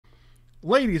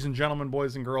Ladies and gentlemen,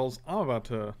 boys and girls, I'm about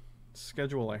to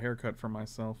schedule a haircut for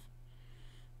myself.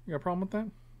 You got a problem with that?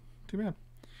 Too bad.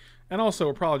 And also,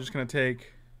 we're probably just going to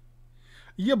take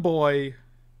ya boy,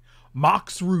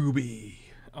 Mox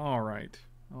Ruby. Alright.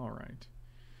 Alright.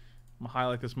 I'm going to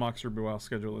highlight this Mox Ruby while I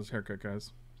schedule this haircut,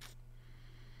 guys.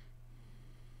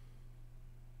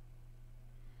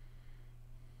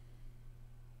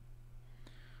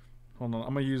 Hold on.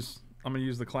 I'm gonna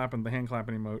use the clapping, the hand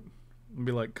clapping emote. And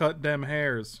be like, cut them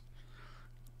hairs.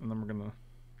 And then we're gonna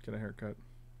get a haircut.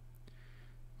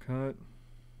 Cut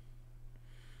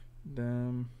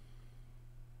them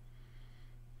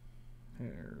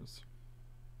hairs.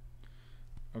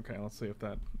 Okay, let's see if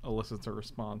that elicits a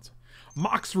response.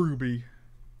 Mox Ruby,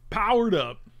 powered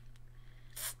up.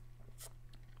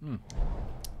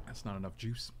 That's not enough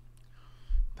juice.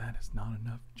 That is not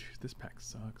enough juice. This pack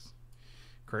sucks.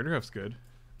 Crater Hoof's good.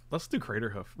 Let's do Crater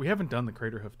Hoof. We haven't done the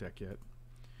Crater Hoof deck yet.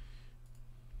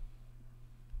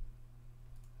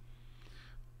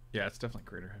 Yeah, it's definitely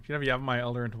Crater Hoof. You'd have Yavimaya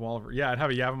Elder into Walliver. Yeah, I'd have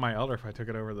a Yavimaya Elder if I took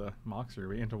it over the Mox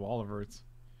Ruby into Walliverts.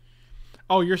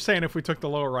 Oh, you're saying if we took the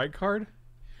lower right card?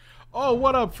 Oh,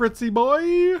 what up, Fritzy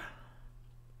boy?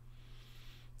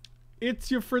 It's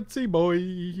your Fritzy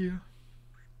boy.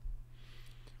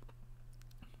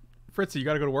 Fritzy, you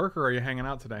gotta go to work or are you hanging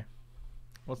out today?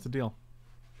 What's the deal?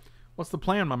 What's the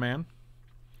plan, my man?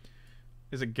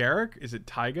 Is it Garrick? Is it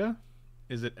Taiga?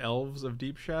 Is it Elves of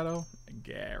Deep Shadow?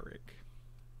 Garrick.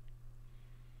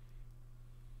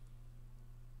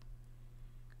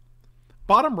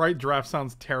 Bottom right draft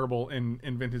sounds terrible in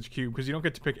Vintage Cube because you don't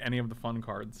get to pick any of the fun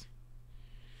cards.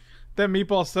 Then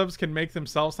meatball subs can make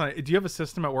themselves. Do you have a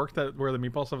system at work where the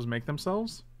meatball subs make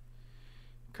themselves?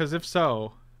 Because if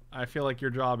so, I feel like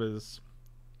your job is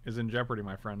in jeopardy,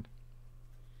 my friend.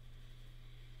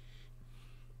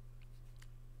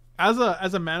 As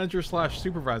a manager /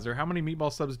 supervisor, how many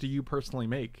meatball subs do you personally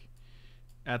make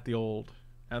at the old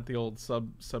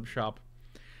sub shop?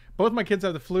 Both my kids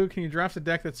have the flu. Can you draft a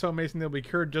deck that's so amazing they'll be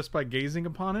cured just by gazing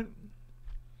upon it?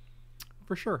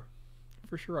 For sure.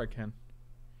 For sure I can.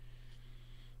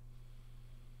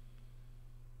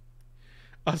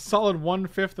 A solid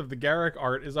 1/5 of the Garrick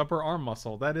art is upper arm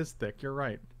muscle. That is thick. You're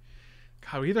right.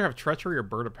 God, we either have Treachery or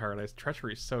Bird of Paradise.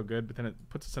 Treachery is so good, but then it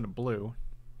puts us in a blue.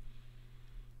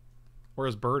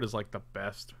 Whereas Bird is like the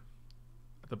best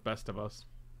of us.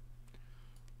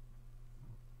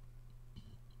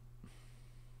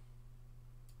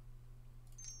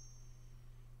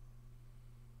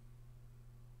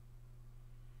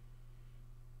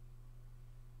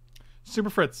 Super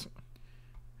Fritz,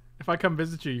 if I come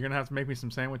visit you, you're gonna have to make me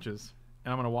some sandwiches,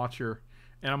 and I'm gonna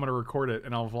and I'm gonna record it,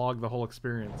 and I'll vlog the whole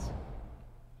experience.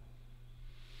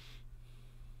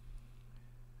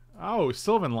 Oh,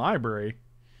 Sylvan Library.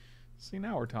 See,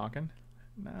 now we're talking.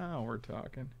 Now we're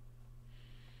talking.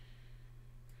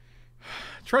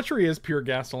 Treachery is pure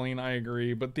gasoline, I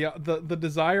agree, but the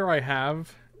desire I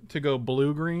have to go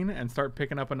blue-green and start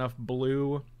picking up enough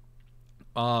blue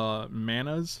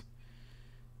manas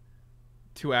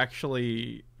to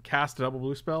actually cast a double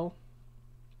blue spell,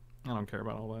 I don't care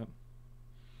about all that.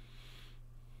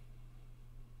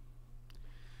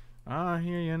 I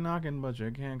hear you knocking, but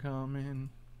you can't come in.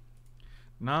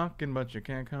 Knocking, but you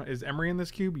can't come. Is Emery in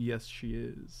this cube? Yes, she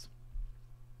is.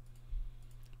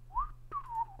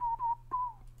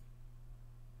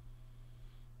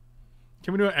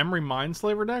 Can we do an Emery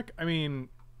Mindslaver deck? I mean,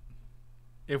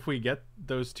 if we get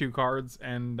those two cards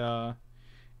and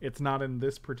it's not in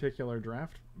this particular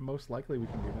draft, most likely we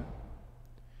can do that.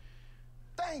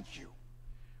 Thank you.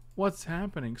 What's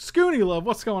happening? Scoony Love,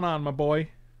 what's going on, my boy?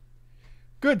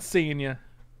 Good seeing you.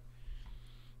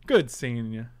 Good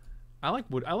seeing you. I like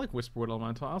Whisperwood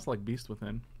Elemental. I also like Beast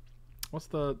Within. What's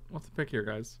the pick here,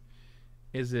 guys?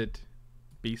 Is it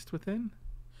Beast Within?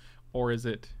 Or is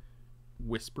it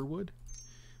Whisperwood?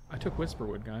 I took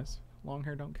Whisperwood, guys. Long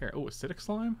hair don't care. Oh, acidic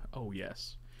slime? Oh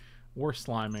yes. We're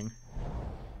sliming.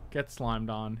 Get slimed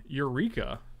on.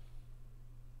 Eureka.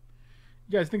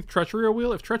 You guys think Treachery will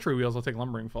wheel? If Treachery wheels, I'll take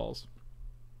Lumbering Falls.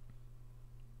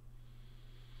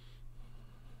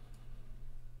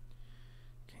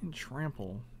 Can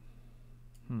trample.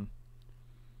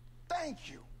 Thank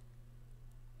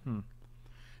you.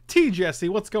 T Jesse,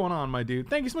 what's going on, my dude?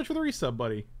 Thank you so much for the resub,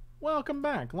 buddy. Welcome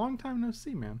back. Long time no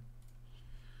see, man.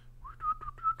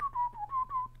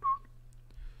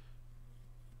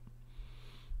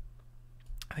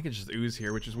 I think it's just Ooze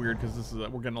here, which is weird because this is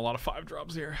we're getting a lot of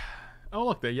 5-drops here. Oh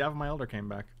look, the Yavimaya Elder came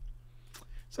back.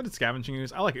 So did Scavenging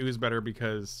Ooze. I like Ooze better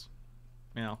because,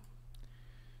 you know,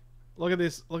 look at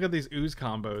this. Look at these Ooze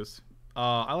combos.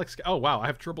 I like. Oh wow, I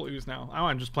have triple Ooze now. Oh,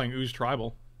 I'm just playing Ooze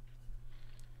Tribal.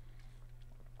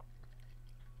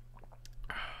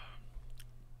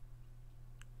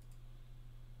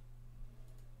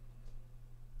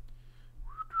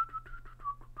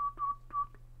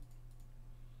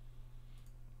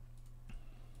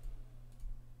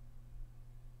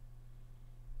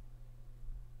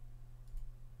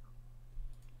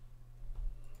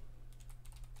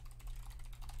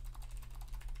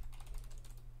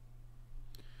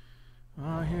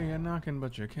 knocking,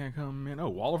 but you can't come in. Oh,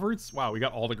 Wall of Roots? Wow, we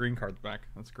got all the green cards back.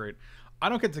 That's great. I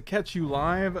don't get to catch you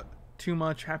live too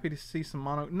much. Happy to see some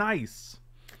mono. Nice.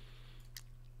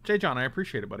 J. John, I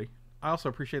appreciate it, buddy. I also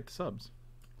appreciate the subs.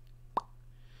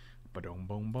 Ba-dum,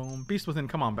 boom, boom. Beast Within,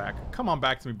 come on back. Come on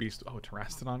back to me, Beast. Oh,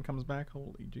 Terastodon comes back?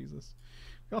 Holy Jesus.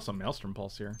 We also have Maelstrom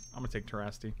Pulse here. I'm going to take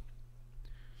Terasti.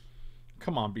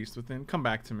 Come on, Beast Within. Come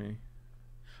back to me.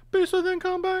 Beast Within,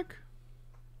 come back.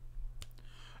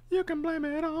 You can blame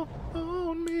it all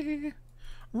on me.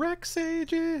 Rex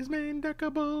Sage is main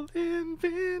deckable in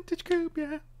Vintage Coupe,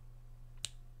 yeah.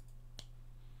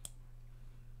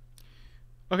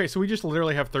 Okay, so we just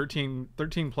literally have 13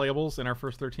 playables in our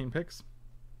first 13 picks.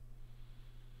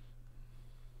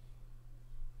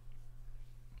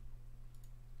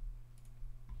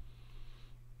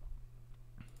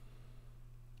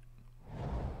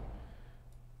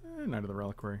 Knight of the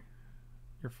Reliquary.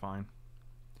 You're fine.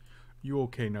 You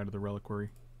okay, Knight of the Reliquary?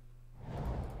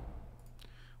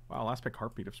 Wow, last pick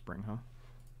Heartbeat of Spring, huh?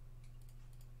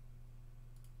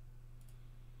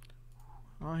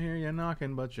 I hear you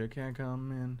knocking, but you can't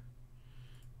come in.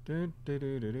 Do, do,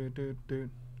 do, do, do, do, do.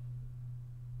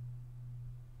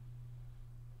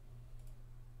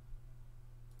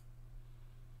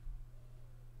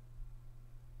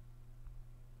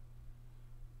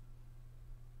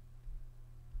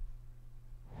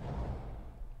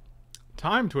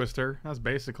 Time Twister. That's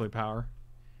basically power.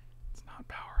 It's not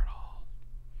power at all.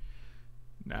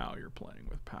 Now you're playing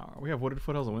with power. We have Wooded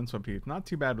Foothills and Windswept Heath. Not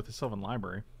too bad with the Sylvan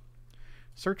Library.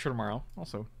 Search for Tomorrow.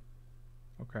 Also.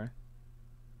 Okay.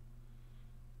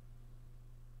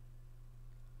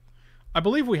 I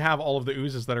believe we have all of the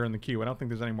oozes that are in the queue. I don't think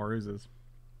there's any more oozes.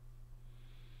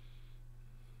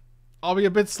 I'll be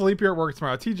a bit sleepier at work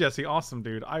tomorrow. T. Jesse, awesome,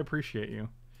 dude. I appreciate you.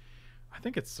 I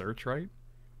think it's Search, right?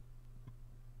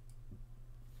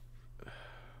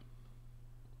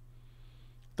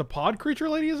 The pod creature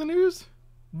lady is an ooze?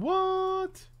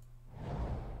 What?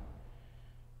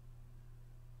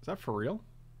 Is that for real?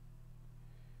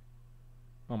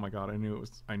 Oh my god, I knew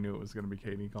it was gonna be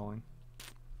Katie calling.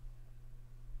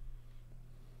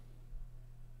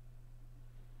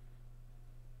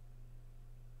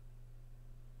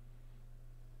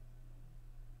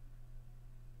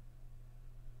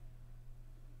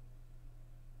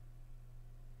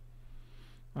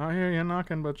 I hear you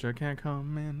knocking, but you can't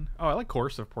come in. Oh, I like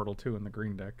Coercive Portal too in the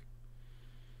green deck.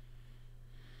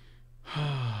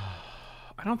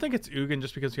 I don't think it's Ugin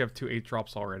just because you have 2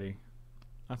 8-drops already.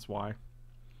 That's why.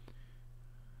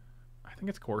 I think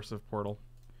it's Coercive Portal.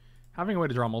 Having a way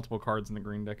to draw multiple cards in the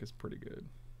green deck is pretty good.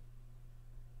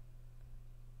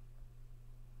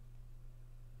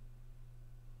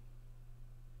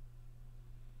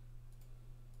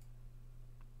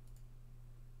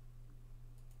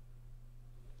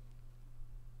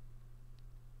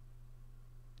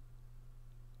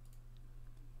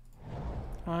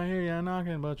 I hear ya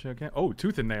knocking, but you can't. Oh,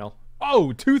 Tooth and Nail.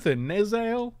 Oh, Tooth and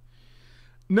Nail.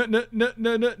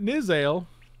 Nizail.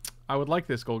 I would like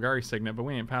this Golgari Signet, but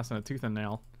we ain't passing a Tooth and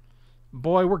Nail.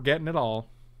 Boy, we're getting it all.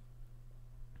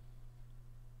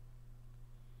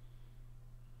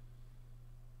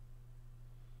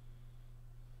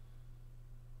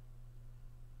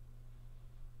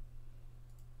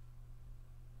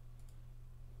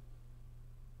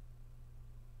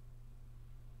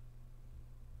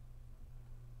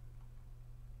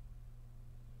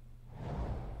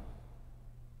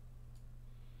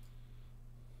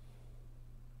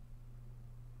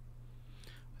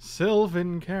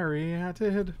 Sylvan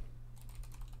Caryatid.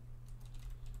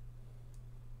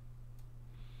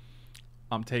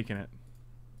 I'm taking it.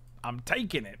 I'm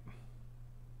taking it.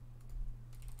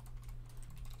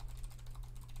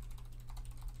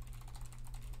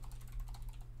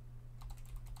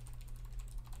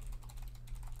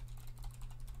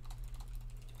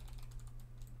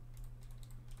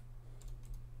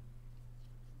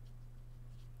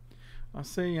 I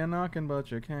see you knocking,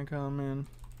 but you can't come in.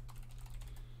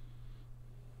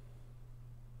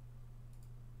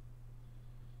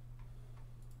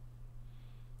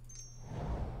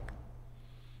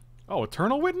 Oh,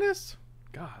 Eternal Witness?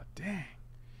 God dang.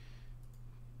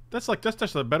 That's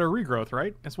just a better regrowth,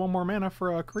 right? It's 1 more mana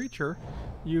for a creature.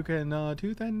 You can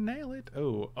tooth and nail it.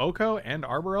 Oh, Oko and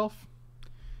Arbor Elf?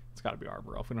 It's gotta be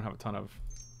Arbor Elf. We don't have a ton of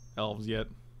elves yet.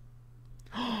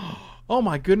 Oh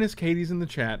my goodness, Katie's in the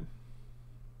chat.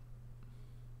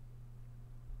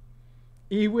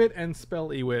 Ewit and spell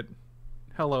Ewit.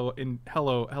 Hello,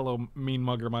 mean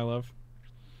mugger, my love.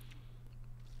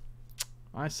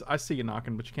 I see you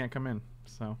knocking, but you can't come in,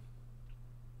 so.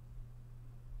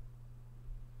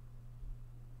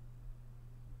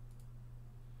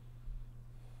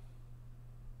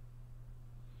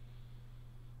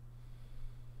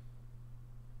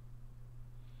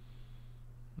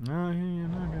 Oh, you're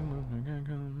not gonna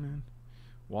come in.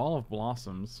 Wall of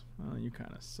Blossoms. Oh, you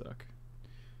kind of suck.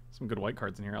 Some good white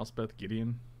cards in here. Elspeth,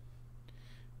 Gideon.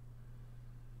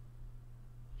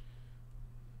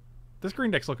 This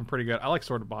green deck's looking pretty good. I like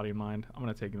Sword of Body and Mind. I'm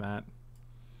going to take that.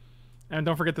 And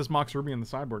don't forget this Mox Ruby in the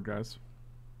sideboard, guys.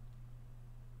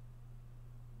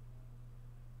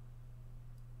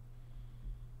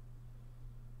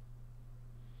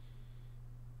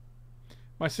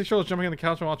 My 6-year-old is jumping on the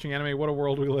couch and watching anime. What a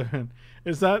world we live in.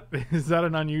 Is that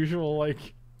an unusual,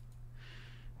 like...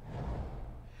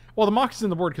 Well, the Mox is in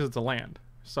the board because it's a land.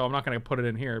 So I'm not going to put it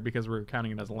in here because we're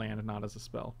counting it as a land and not as a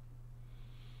spell.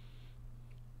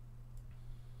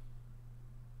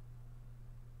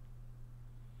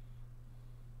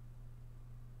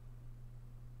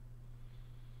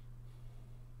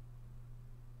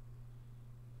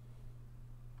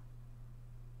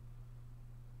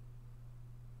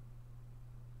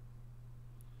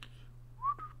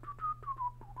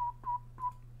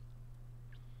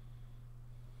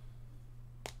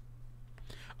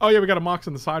 Oh, yeah, we got a Mox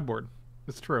in the sideboard.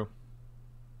 It's true.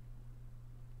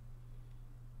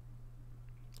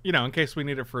 You know, in case we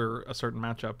need it for a certain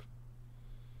matchup.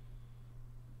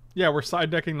 Yeah, we're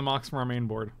side decking the Mox from our main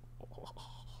board.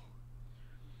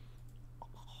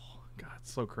 God,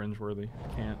 it's so cringeworthy.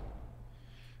 I can't.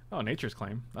 Oh, Nature's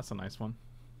Claim. That's a nice one.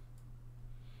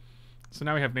 So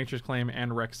now we have Nature's Claim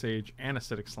and Rex Sage and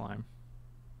Acidic Slime.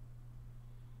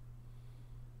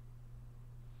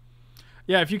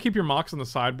 Yeah, if you keep your Mox on the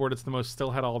sideboard, it's the most still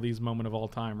had all these moment of all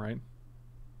time, right?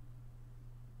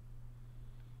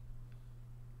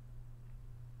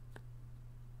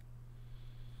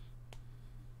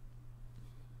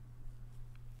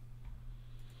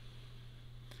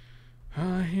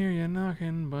 I hear you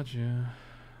knocking, but you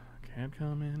can't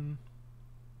come in.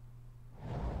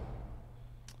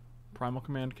 Primal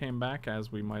Command came back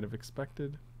as we might have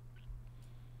expected.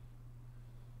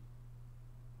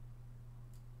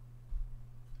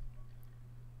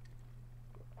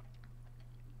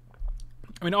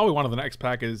 I mean, all we want of the next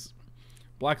pack is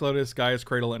Black Lotus, Gaia's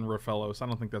Cradle, and Rofellos. I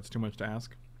don't think that's too much to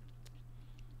ask.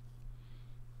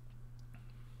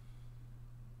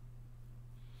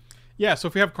 Yeah, so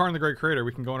if we have Karn the Great Creator,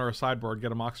 we can go into our sideboard,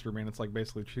 get a Mox Ruby, and it's like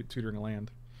basically tutoring a land.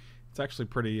 It's actually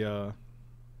pretty,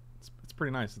 it's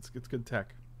pretty nice. It's good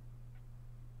tech.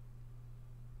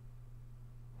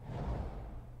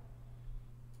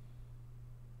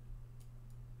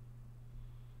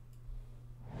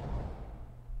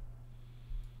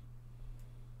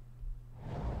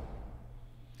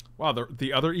 Wow,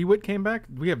 the other Ewit came back?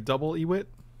 We have double Ewit?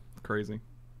 Crazy.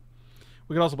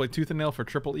 We could also play Tooth and Nail for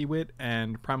triple Ewit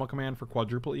and Primal Command for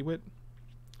quadruple Ewit.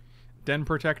 Den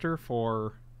Protector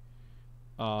for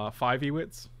 5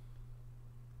 Ewits.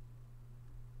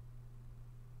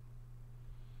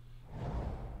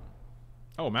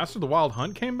 Oh, Master of the Wild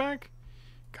Hunt came back?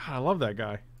 God, I love that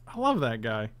guy. I love that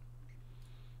guy.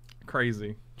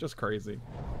 Crazy. Just crazy.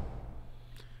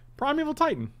 Primeval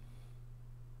Titan.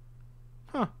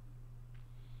 Huh.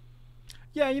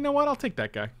 Yeah, you know what? I'll take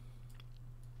that guy.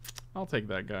 I'll take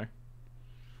that guy.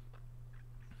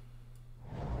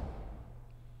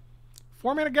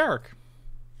 4-mana Garruk.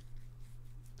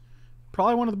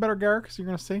 Probably one of the better Garruks you're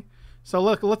going to see. So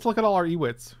look, let's look at all our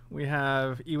Ewits. We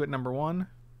have Ewit number 1,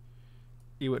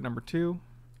 Ewit number 2,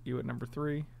 Ewit number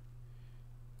 3,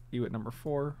 Ewit number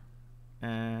 4,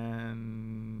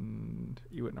 and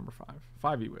Ewit number 5.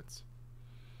 5 Ewits.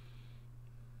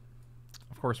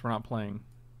 Of course, we're not playing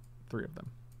 3 of them.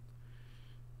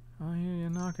 I hear you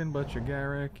knocking, but you're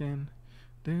Garruk-ing.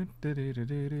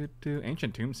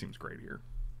 Ancient Tomb seems great here.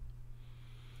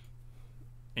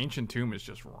 Ancient Tomb is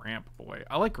just ramp, boy.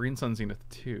 I like Green Sun Zenith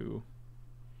too.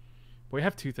 But we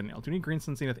have Tooth and Nail. Do we need Green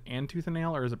Sun Zenith and Tooth and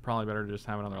Nail, or is it probably better to just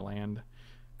have another land,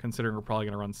 considering we're probably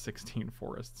going to run 16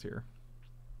 forests here?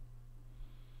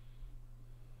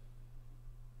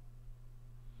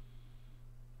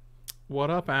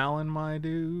 What up, Alan, my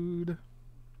dude?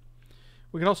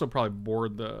 We could also probably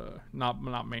board the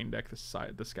not main deck this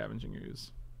side, the Scavenging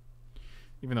Ooze,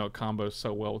 even though it combos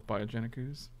so well with Biogenic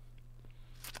Ooze.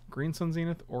 Green Sun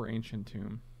Zenith or Ancient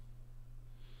Tomb.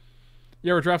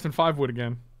 Yeah, we're drafting 5 wood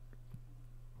again.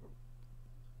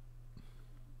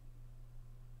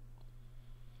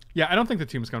 Yeah, I don't think the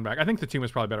Tomb is coming back. I think the Tomb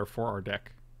is probably better for our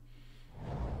deck.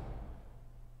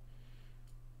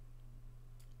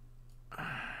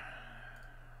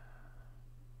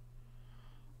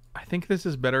 I think this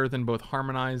is better than both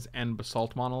Harmonize and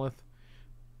Basalt Monolith,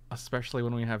 especially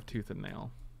when we have Tooth and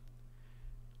Nail.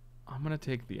 I'm going to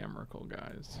take the Emrakul,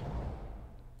 guys,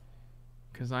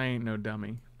 because I ain't no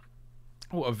dummy.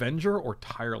 Oh, Avenger or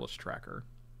Tireless Tracker?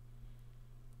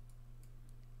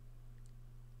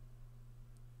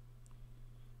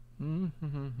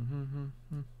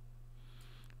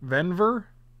 Venver?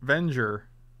 Venger.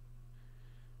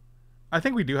 I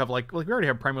think we do have, like we already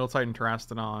have Primeval Titan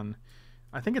Terastodon.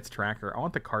 I think it's Tracker. I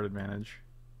want the card advantage.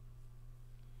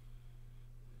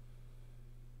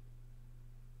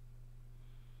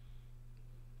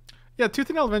 Yeah, Tooth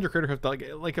and Nail Avenger Critter Hoof. Like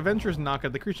Avenger's not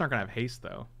good. The creature's not gonna have haste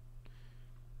though.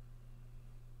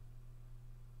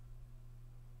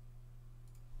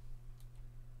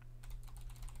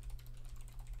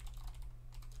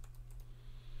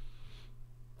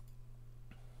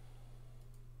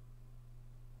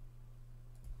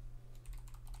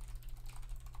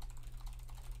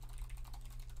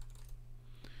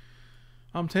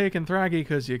 I'm taking Thraggy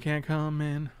because you can't come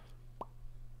in.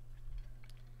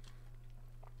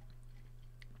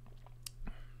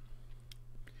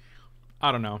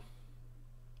 I don't know.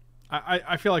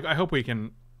 I feel like I hope we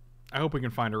can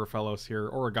find a Raphaelos here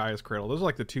or a Gaia's Cradle. Those are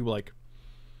like the two like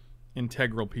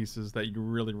integral pieces that you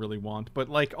really, really want. But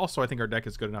like also I think our deck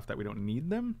is good enough that we don't need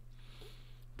them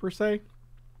per se.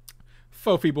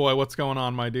 Fofi boy, what's going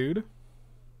on, my dude?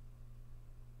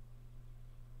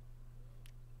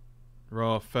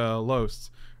 Raphaelos,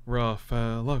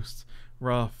 Raphaelos,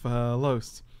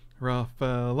 Raphaelos,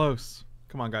 Raphaelos.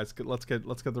 Come on, guys, let's get the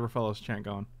Raphaelos chant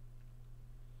going.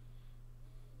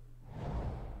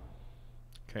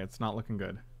 Okay, it's not looking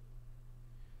good.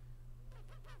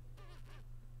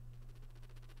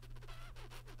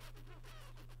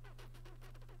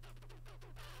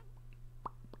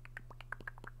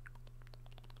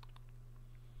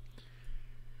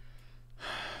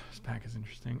 This pack is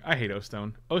interesting. I hate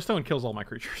O-Stone. O-Stone kills all my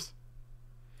creatures.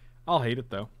 I'll hate it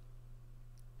though.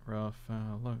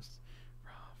 Raphaelos.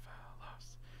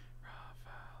 Raphaelos.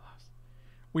 Raphaelos.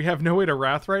 We have no way to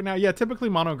Wrath right now? Yeah, typically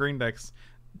mono green decks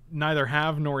neither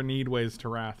have nor need ways to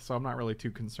Wrath, so I'm not really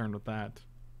too concerned with that.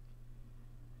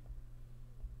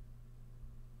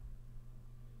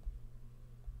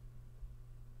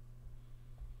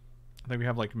 I think we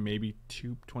have like maybe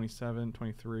 27,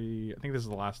 23. I think this is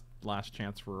the last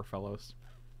chance for Raphaelos.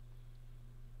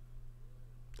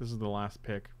 This is the last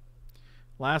pick.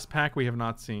 Last pack we have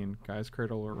not seen. Gaia's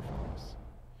Cradle or Raphaelos.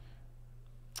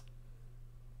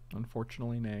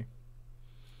 Unfortunately, nay.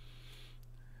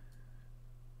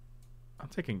 I'm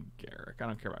taking Garrick. I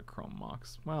don't care about Chrome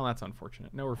Mox. Well, that's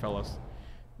unfortunate. No Raphaelos.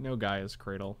 No Gaia's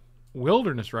Cradle.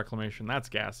 Wilderness Reclamation. That's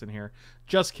gas in here.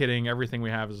 Just kidding. Everything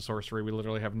we have is a sorcery. We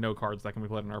literally have no cards that can be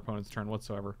played on our opponent's turn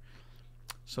whatsoever.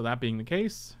 So that being the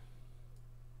case,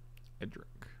 Edric.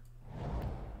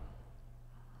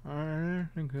 Alright,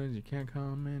 because you can't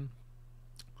come in.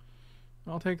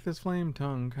 I'll take this Flame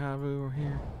Tongue Kavu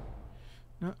here.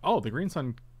 No, oh, the Green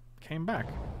Sun came back.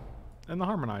 And the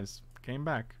Harmonize came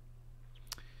back.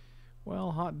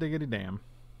 Well, hot diggity damn.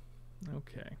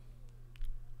 Okay.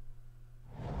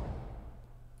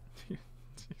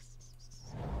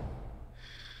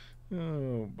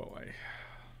 Oh boy.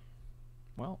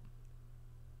 Well.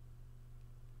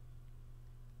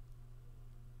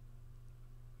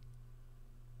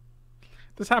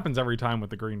 This happens every time with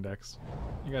the green decks.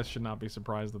 You guys should not be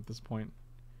surprised at this point.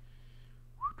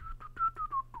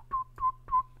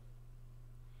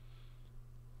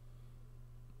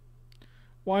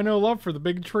 Why no love for the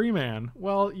big tree man?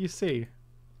 Well, you see.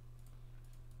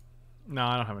 No,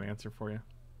 I don't have an answer for you.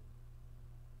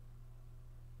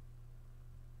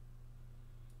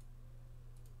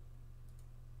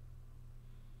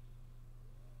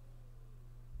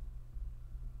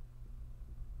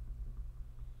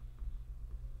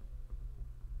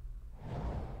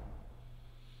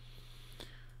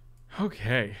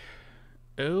 Okay.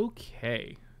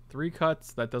 Okay. 3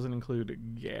 cuts. That doesn't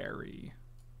include Gary.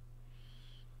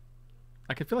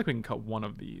 I can feel like we can cut one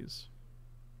of these.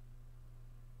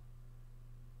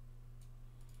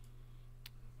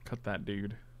 Cut that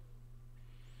dude.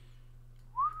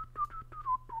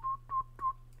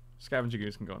 Scavenger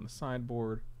Goose can go on the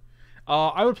sideboard.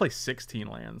 I would play 16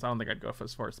 lands. I don't think I'd go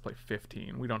as far as to play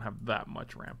 15. We don't have that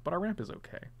much ramp, but our ramp is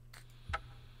okay.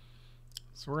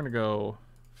 So we're going to go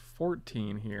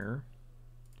 14 here.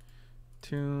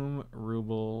 Tomb,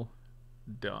 Ruble,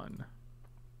 done.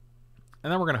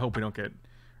 And then we're going to hope we don't get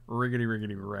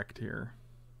riggedy wrecked here.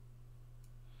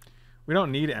 We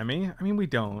don't need Emmy. I mean, we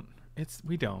don't.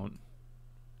 We don't.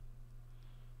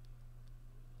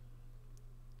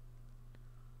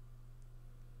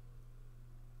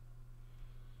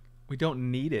 We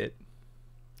don't need it.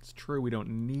 It's true, we don't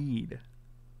need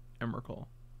Emrakul.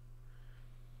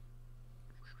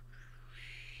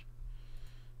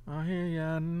 I hear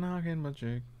ya knocking, but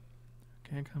you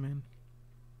can't come in.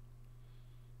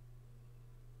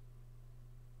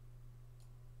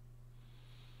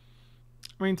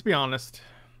 I mean, to be honest,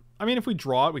 I mean, if we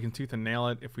draw it, we can tooth and nail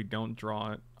it. If we don't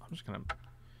draw it,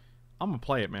 I'm gonna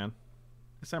play it, man.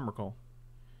 It's Emrakul.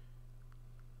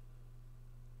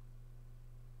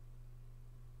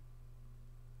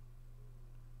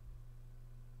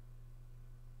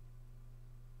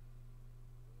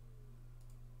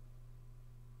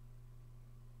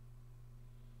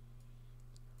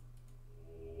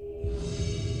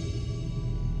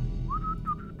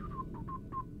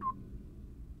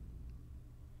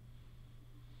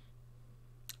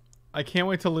 I can't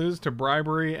wait to lose to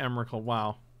Bribery Emrakul.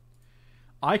 Wow.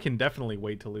 I can definitely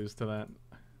wait to lose to that.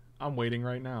 I'm waiting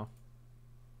right now.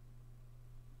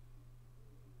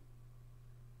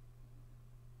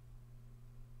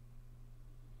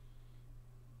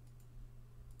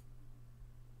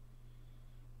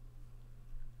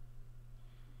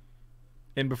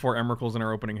 In before Emrakul's in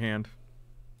our opening hand.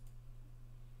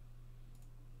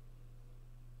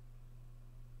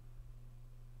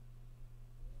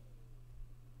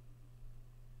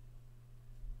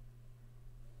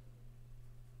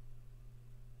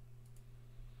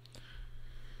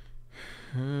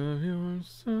 Have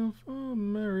yourself a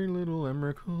merry little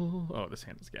Emrakul. Oh, this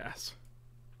hand is gas.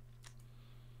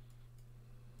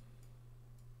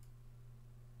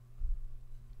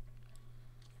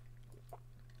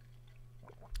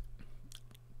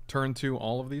 Turn to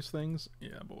all of these things?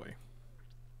 Yeah, boy.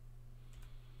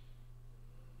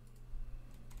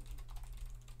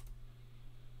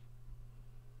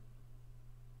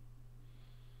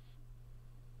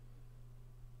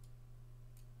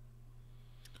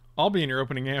 I'll be in your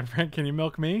opening hand, Frank. Can you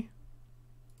milk me?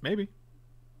 Maybe.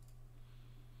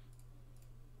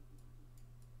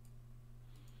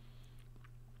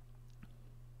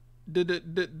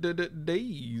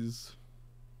 Days.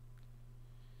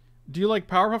 Do you like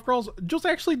Powerpuff Girls? Jules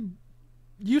actually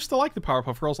used to like the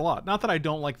Powerpuff Girls a lot. Not that I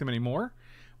don't like them anymore,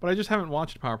 but I just haven't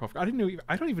watched Powerpuff. I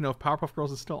don't even know if Powerpuff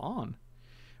Girls is still on.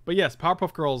 But yes,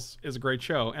 Powerpuff Girls is a great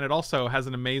show, and it also has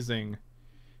an amazing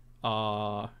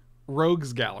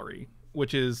rogues gallery,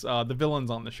 which is the villains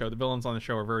on the show. The villains on the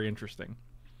show are very interesting.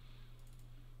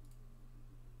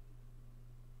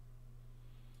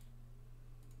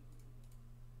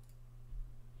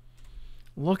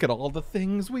 Look at all the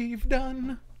things we've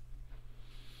done.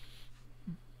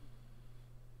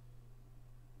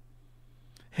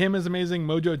 Him is amazing.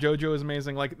 Mojo Jojo is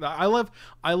amazing. Like I love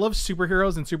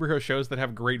superheroes and superhero shows that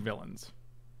have great villains.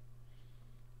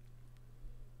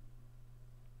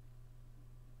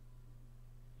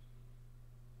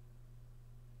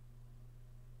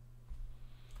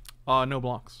 No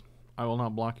blocks. I will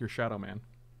not block your Shadow Man.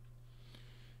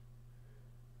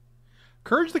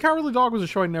 Courage the Cowardly Dog was a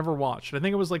show I never watched. I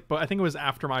think it was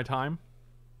after my time.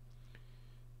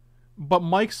 But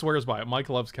Mike swears by it. Mike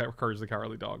loves Courage the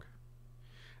Cowardly Dog.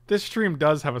 This stream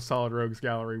does have a solid rogues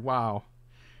gallery. Wow.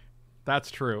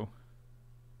 That's true.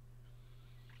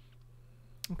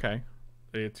 Okay.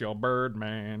 It's your bird,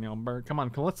 man. Your bird. Come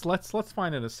on, let's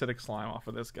find an acidic slime off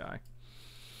of this guy.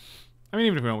 I mean,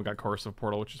 even if we only got Corrosive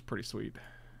Portal, which is pretty sweet.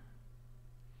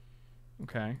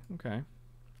 Okay, okay.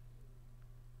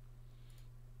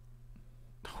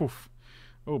 Oof.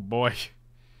 Oh boy.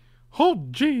 Oh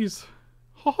jeez.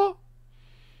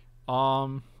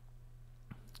 I'll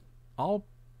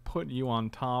put you on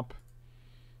top.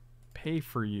 Pay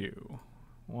for you.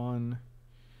 1,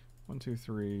 2,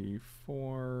 3,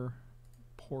 4.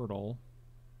 Portal.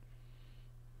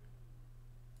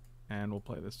 And we'll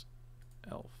play this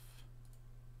elf.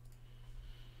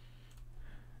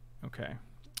 Okay.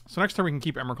 So next time we can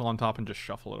keep Emrakul on top and just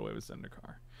shuffle it away with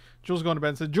Zendikar. Jules going to bed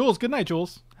and said, Jules, good night,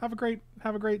 Jules. Have a great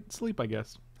sleep, I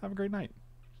guess. Have a great night.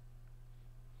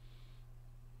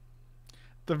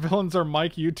 The villains are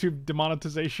Mike, YouTube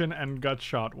demonetization, and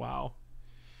Gutshot. Wow.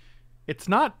 It's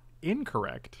not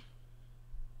incorrect.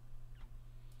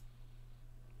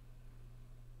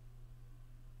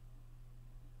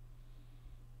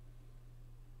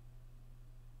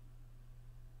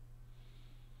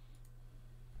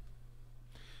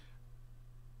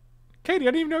 Katie,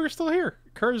 I didn't even know you're still here.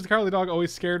 Courage the Cowardly Dog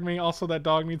always scared me. Also, that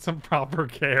dog needs some proper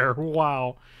care.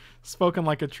 Wow. Spoken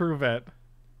like a true vet.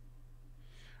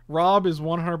 Rob is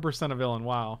 100% a villain.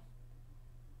 Wow.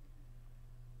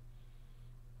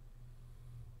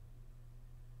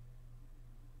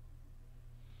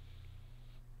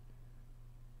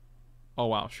 Oh,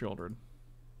 wow. Shieldred.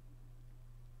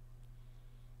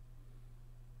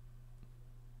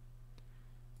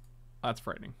 That's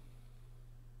frightening.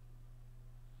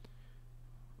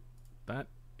 That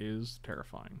is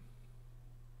terrifying.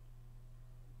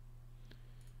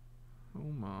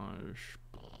 Homage.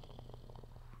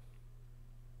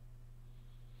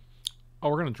 Oh,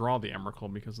 we're going to draw the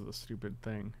Emrakul because of the stupid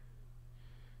thing.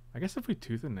 I guess if we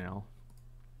tooth and nail.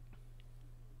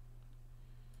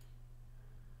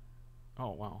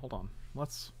 Oh wow, hold on.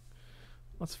 Let's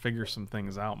figure some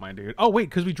things out, my dude. Oh wait,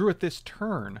 because we drew it this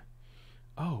turn.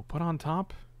 Oh, put on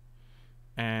top.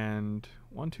 And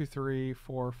 1, 2, 3,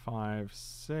 4, 5,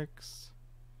 6.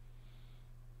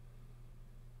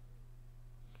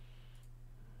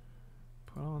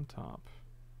 Put on top.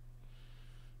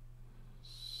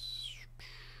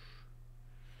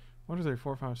 1, 2, 3,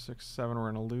 4, 5, 6, 7.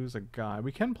 We're gonna lose a guy.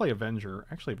 We can play Avenger.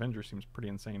 Actually, Avenger seems pretty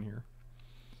insane here.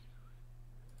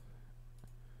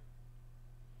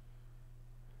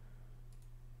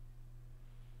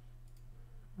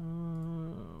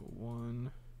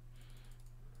 One.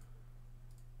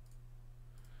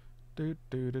 Doot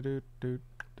doot doot doot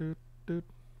doot doot.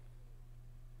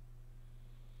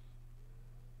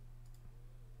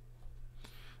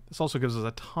 This also gives us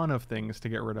a ton of things to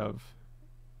get rid of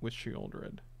with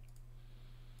Shieldred.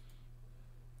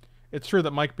 It's true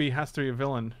that Mike B has to be a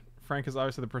villain. Frank is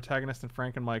obviously the protagonist, and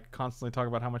Frank and Mike constantly talk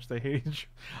about how much they hate each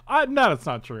other. No, that's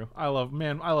not true. I love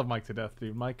Mike to death,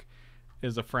 dude. Mike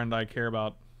is a friend I care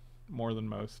about more than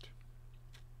most.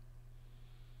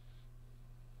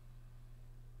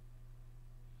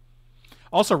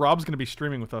 Also, Rob's going to be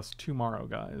streaming with us tomorrow,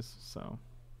 guys, so...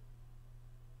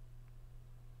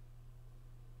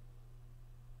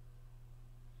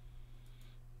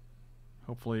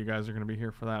 Hopefully you guys are going to be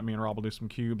here for that. Me and Rob will do some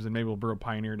cubes, and maybe we'll brew a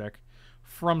Pioneer deck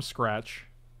from scratch.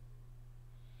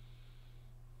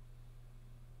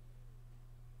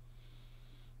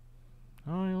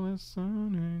 I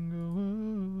listen and go.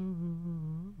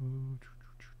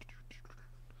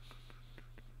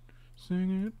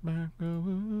 Sing it back.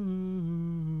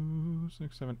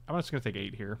 6, 7. I'm just going to take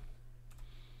 8 here.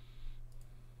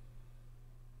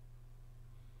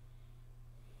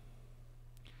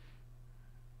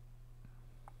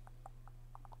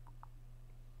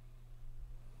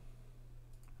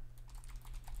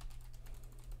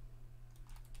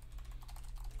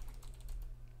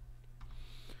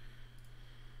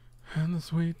 And the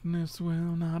sweetness will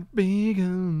not be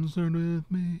concerned with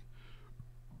me.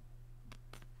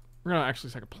 We're going to actually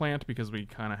take a plant because we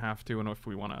kind of have to, and if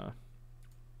we want to...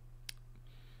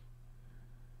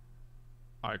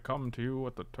 I come to you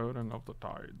at the turning of the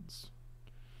tides.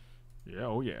 Yeah,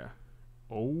 oh yeah.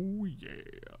 Oh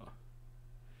yeah.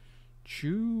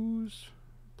 Choose.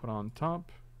 Put on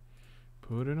top.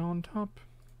 Put it on top.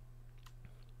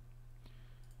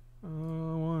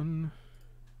 1...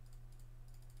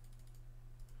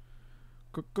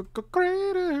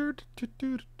 Greater.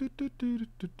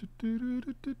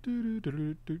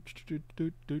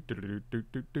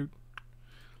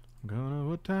 I'm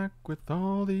gonna attack with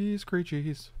all these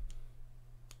creatures.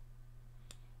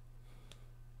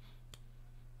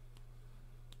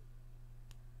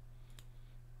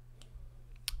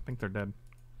 I think they're dead.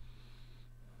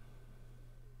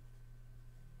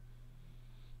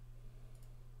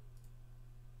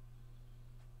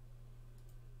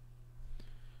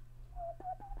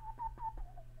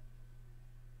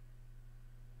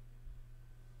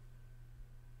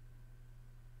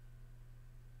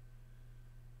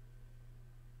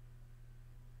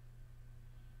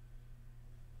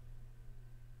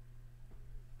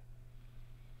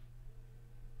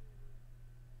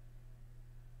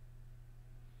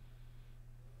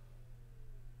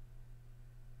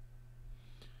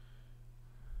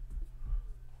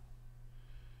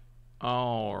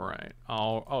 All right.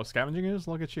 Oh, scavenging is?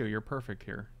 Look at you. You're perfect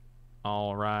here.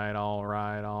 All right, all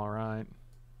right, all right.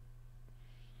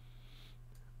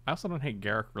 I also don't hate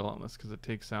Garruk Relentless because it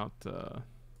takes out... Oh,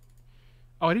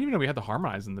 I didn't even know we had the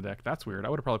Harmonize in the deck. That's weird. I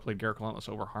would have probably played Garruk Relentless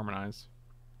over Harmonize.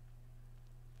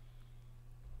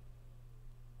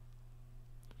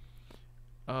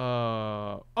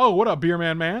 Oh, what up,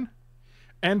 Beerman Man?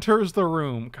 Enters the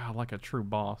room. God, like a true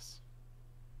boss.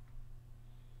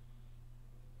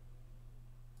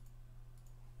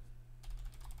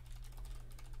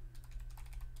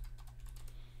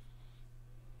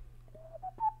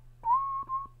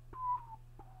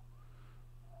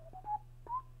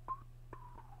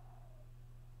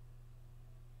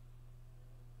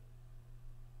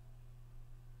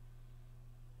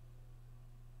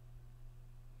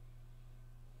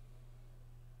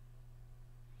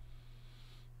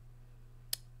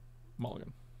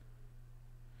 Mulligan.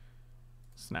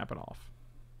 Snap it off.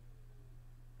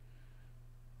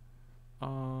 Put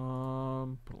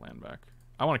a land back.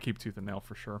 I want to keep Tooth and Nail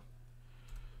for sure.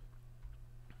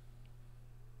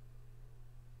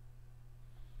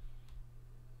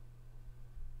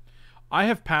 I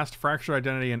have passed Fractured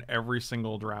Identity in every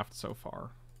single draft so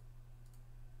far.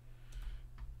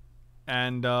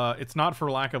 And it's not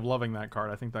for lack of loving that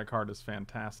card. I think that card is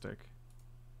fantastic.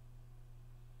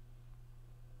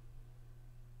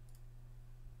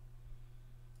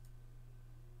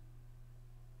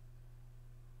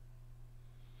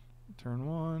 Turn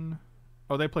 1.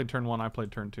 Oh, they played turn 1. I played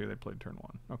turn 2. They played turn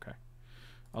 1. Okay.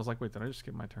 I was like, wait, did I just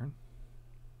skip my turn?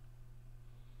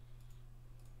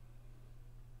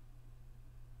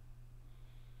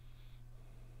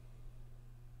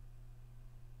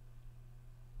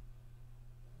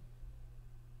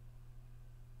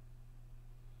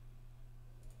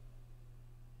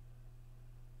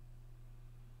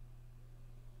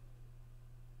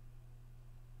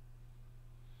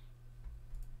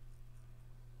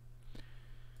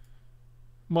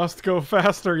 Must go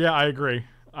faster. Yeah, I agree.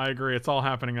 I agree. It's all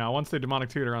happening now. Once they demonic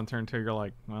tutor on turn 2, you're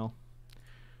like, well,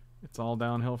 it's all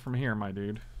downhill from here, my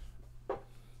dude.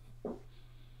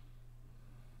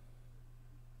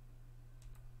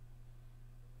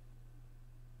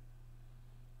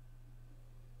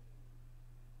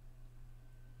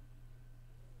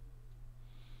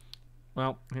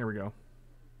 Well, here we go.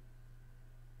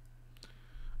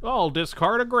 I'll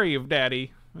discard a grave,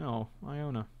 daddy. Oh,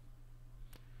 Iona.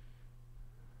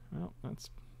 Well, that's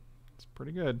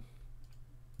pretty good.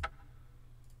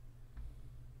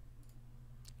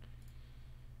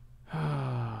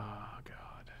 Oh,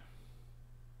 God.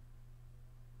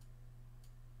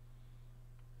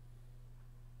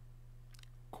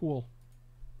 Cool.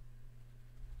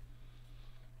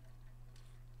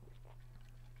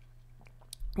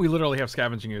 We literally have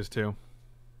scavenging ooze too.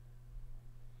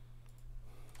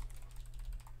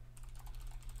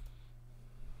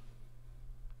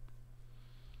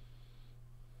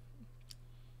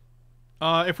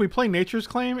 If we play Nature's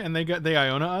Claim and they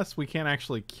Iona us, we can't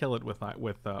actually kill it with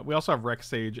we also have Rex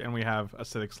Sage and we have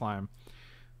Acidic Slime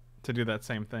to do that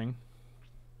same thing.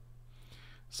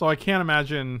 So I can't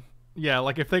imagine, yeah,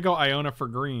 like if they go Iona for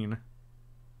green.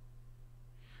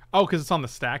 Oh, because it's on the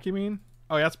stack, you mean?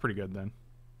 Oh, yeah, that's pretty good then.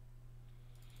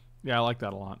 Yeah, I like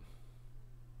that a lot.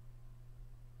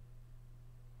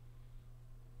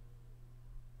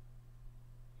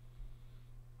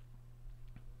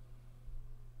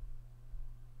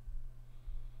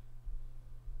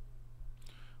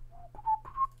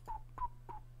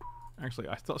 Actually,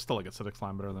 I still like Acidic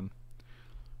Slime better than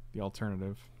the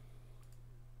alternative.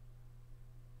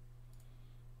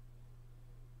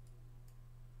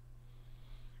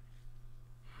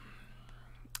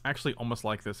 I actually almost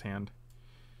like this hand.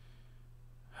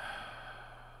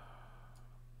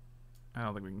 I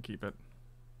don't think we can keep it.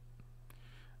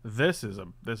 This is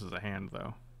a hand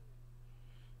though.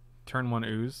 Turn 1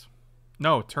 ooze.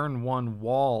 No, turn 1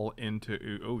 wall into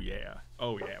ooze. Oh yeah.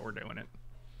 Oh yeah, we're doing it.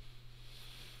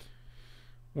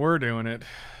 We're doing it.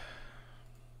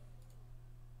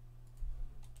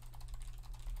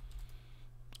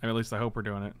 I mean, at least I hope we're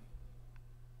doing it.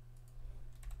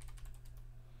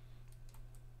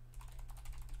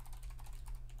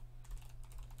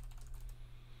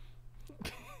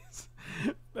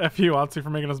 F you, Otzi, for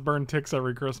making us burn ticks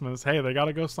every Christmas. Hey, they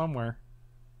gotta go somewhere.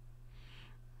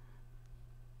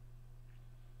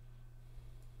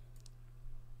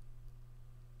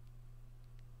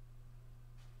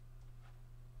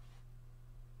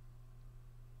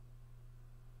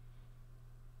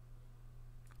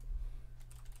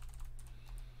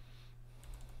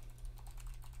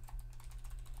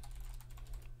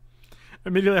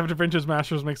 Immediately after Finch's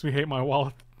Masters makes me hate my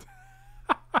wallet.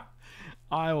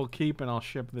 I will keep and I'll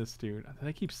ship this dude. Did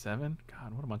they keep 7?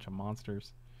 God, what a bunch of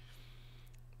monsters.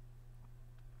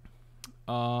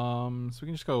 So we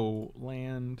can just go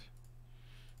land,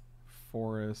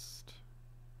 forest,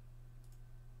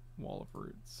 wall of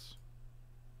roots.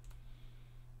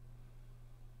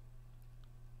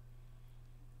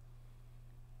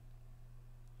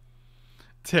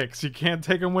 Ticks, you can't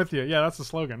take them with you. Yeah, that's the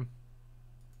slogan.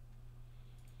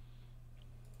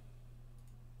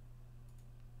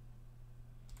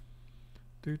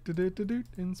 Do do do do do,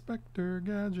 Inspector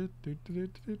Gadget. Do do do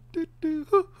do do do.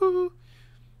 Hoo hoo.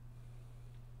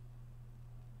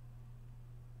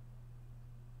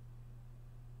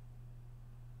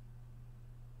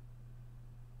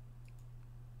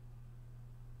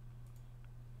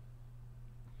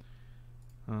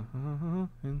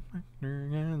 Inspector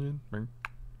Gadget.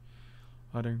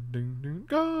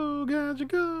 Go Gadget,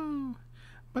 go.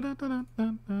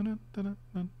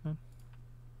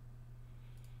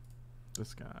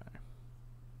 This guy.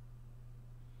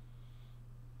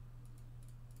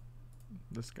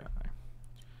 This guy.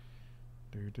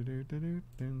 Do do do do do.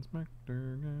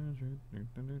 Inspector Gadget. Do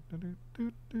do do do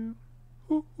do do.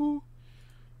 Hoo hoo.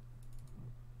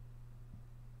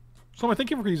 So my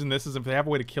thinking for using this is if they have a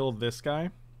way to kill this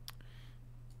guy,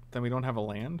 then we don't have a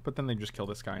land. But then they just kill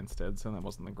this guy instead, so that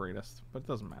wasn't the greatest. But it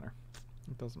doesn't matter.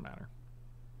 It doesn't matter.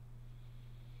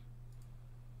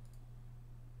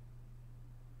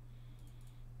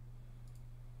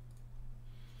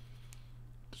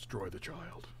 Destroy the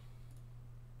child.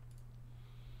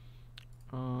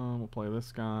 We'll play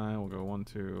this guy. We'll go 1,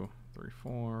 2, 3,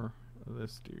 4.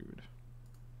 This dude.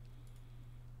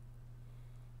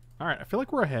 Alright, I feel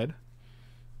like we're ahead.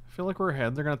 They're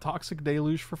going to Toxic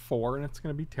Deluge for 4, and it's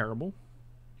going to be terrible.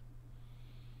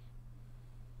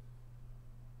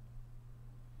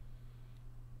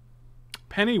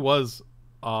 Penny was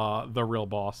the real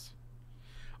boss.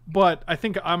 But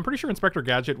I'm pretty sure Inspector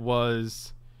Gadget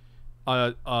was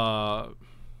like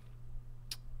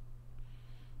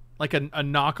a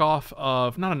knockoff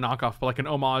of, not a knockoff, but like an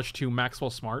homage to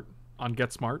Maxwell Smart on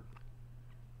Get Smart.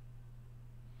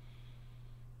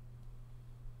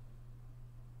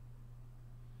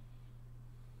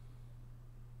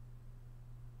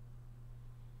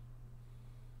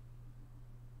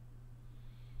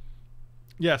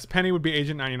 Yes, Penny would be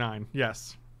Agent 99.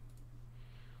 Yes.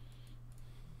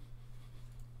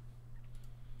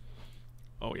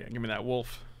 Oh yeah, give me that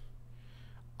wolf.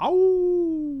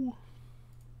 Ow!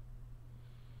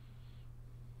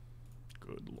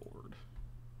 Good lord.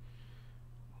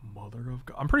 Mother of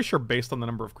God. I'm pretty sure based on the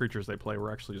number of creatures they play,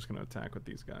 we're actually just going to attack with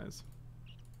these guys.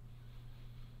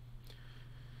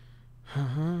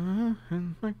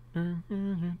 Mm-hmm.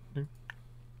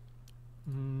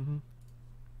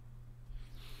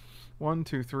 1,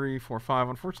 2, 3, 4, 5.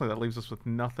 Unfortunately, that leaves us with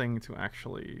nothing to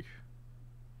actually...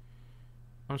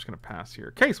 I'm just going to pass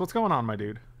here. Case, what's going on, my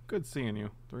dude? Good seeing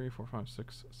you. 3, 4, 5,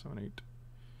 6, 7, 8.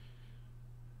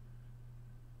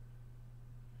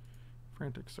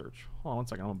 Frantic search. Hold on 1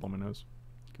 second. I'm going to blow my nose.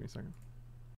 Give me a second.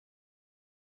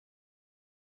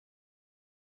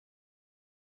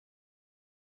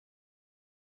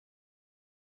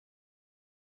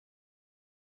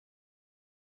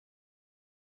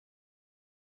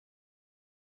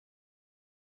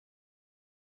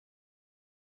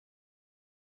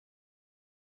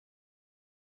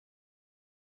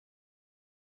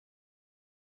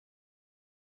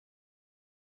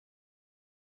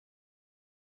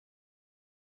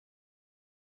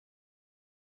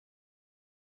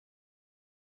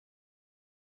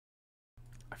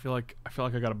 I feel like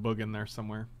I got a bug in there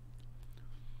somewhere.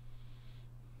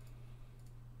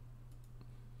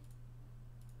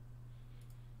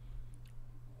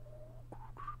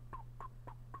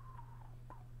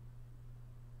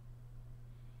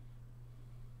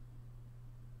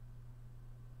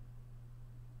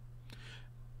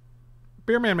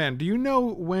 Beerman Man, do you know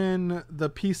when the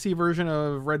PC version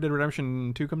of Red Dead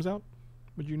Redemption 2 comes out?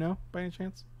 Would you know by any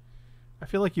chance? I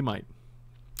feel like you might,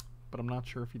 but I'm not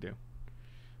sure if you do.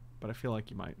 But I feel like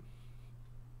you might.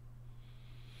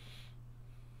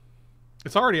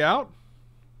 It's already out?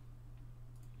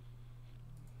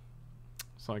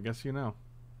 So I guess you know.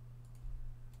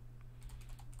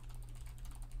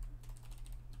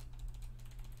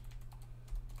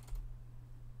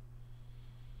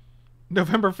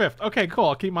 November 5th. Okay, cool.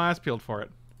 I'll keep my eyes peeled for it.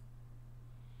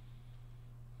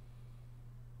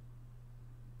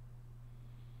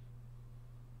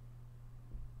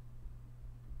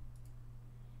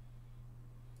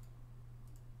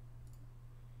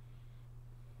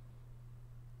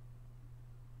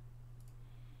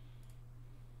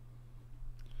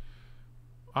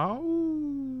 Oh,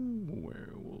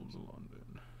 Werewolves of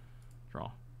London.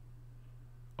 Draw.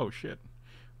 Oh shit.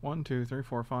 1, 2, 3,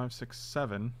 4, 5, 6,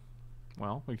 7.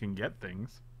 Well, we can get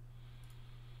things.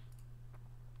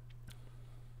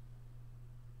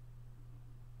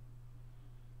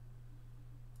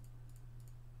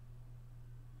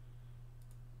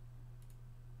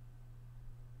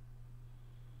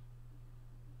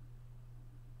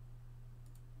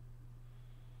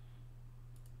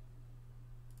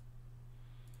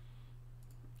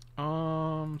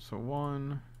 So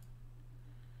 1,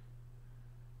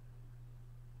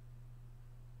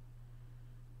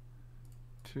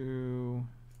 2,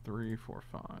 3, 4,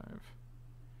 5.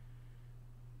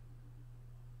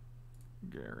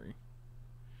 Gary.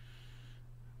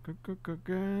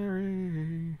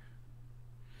 Gary.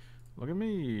 Look at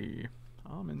me.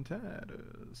 I'm in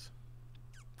tatters.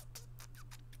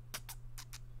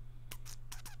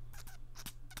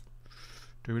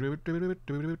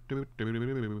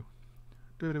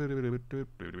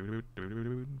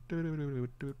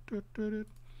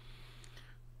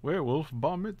 Werewolf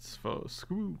bar mitzvah,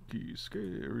 spooky,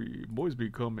 scary, boys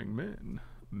becoming men,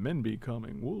 men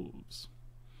becoming wolves.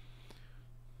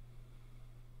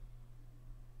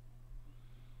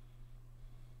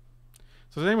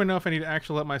 So does anyone know if I need to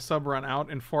actually let my sub run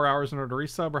out in 4 hours in order to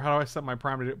resub, or how do I set my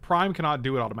Prime to do it? Prime cannot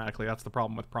do it automatically. That's the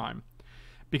problem with Prime.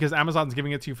 Because Amazon's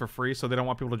giving it to you for free, so they don't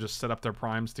want people to just set up their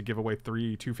Primes to give away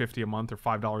 $2.50 a month or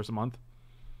 $5 a month.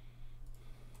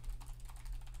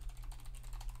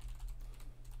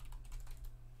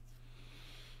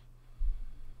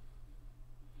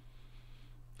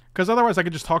 Because otherwise I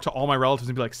could just talk to all my relatives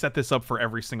and be like, set this up for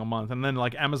every single month. And then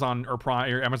like Amazon or Prime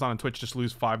or Amazon and Twitch just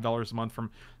lose $5 a month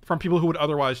from people who would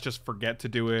otherwise just forget to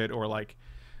do it, or like,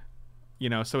 you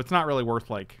know, so it's not really worth,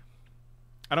 like,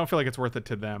 I don't feel like it's worth it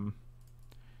to them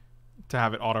to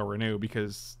have it auto renew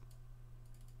because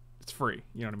it's free.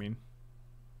 You know what I mean?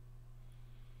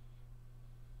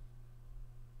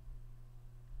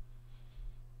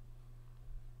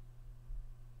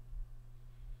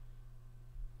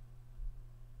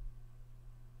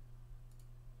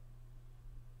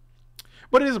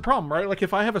 But it is a problem, right? Like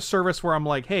if I have a service where I'm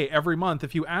like, hey, every month,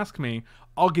 if you ask me,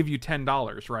 I'll give you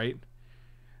 $10, right?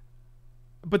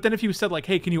 But then if you said like,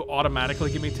 hey, can you automatically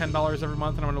give me $10 every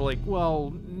month? And I'm gonna be like,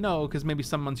 well, no, because maybe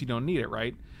some months you don't need it,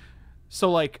 right?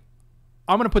 So like,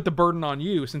 I'm gonna put the burden on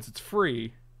you since it's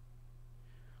free.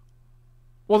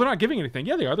 Well, they're not giving anything.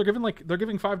 Yeah, they are. They're giving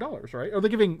 $5, right? Or they're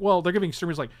giving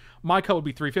streamers like, my cut would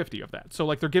be $3.50 of that. So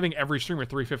like they're giving every streamer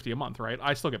 $3.50 a month, right?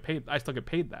 I still get paid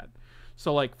that.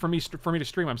 So like for me to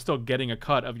stream, I'm still getting a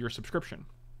cut of your subscription.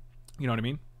 You know what I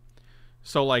mean?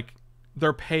 So like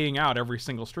they're paying out every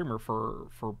single streamer for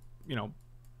you know,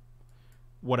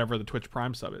 whatever the Twitch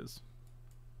Prime sub is.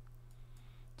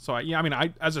 So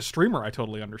I as a streamer, I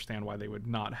totally understand why they would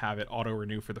not have it auto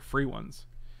renew for the free ones.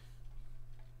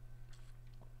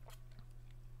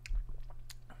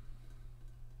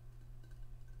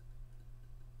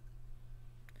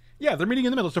 Yeah, they're meeting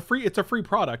in the middle. It's a free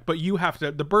product, but you have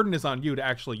to, the burden is on you to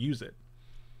actually use it.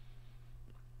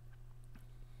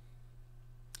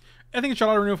 I think it should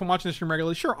auto renew if I'm watching the stream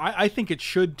regularly. Sure, I think it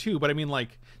should too, but I mean,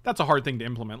 like, that's a hard thing to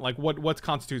implement. Like, what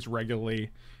constitutes regularly,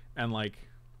 and like,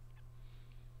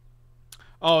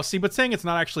 oh, see, but saying it's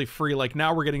not actually free, like,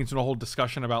 now we're getting into a whole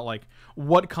discussion about like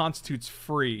what constitutes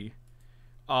free,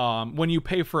 when you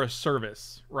pay for a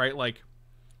service, right? Like,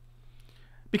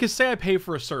 because say I pay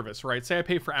for a service, right? Say I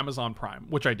pay for Amazon Prime,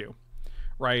 which I do,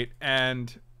 right?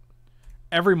 And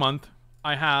every month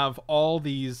I have all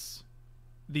these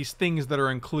things that are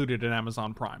included in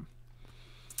Amazon Prime.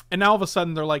 And now all of a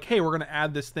sudden they're like, hey, we're going to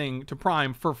add this thing to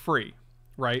Prime for free,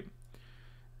 right?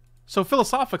 So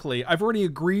philosophically, I've already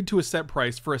agreed to a set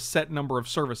price for a set number of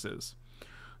services.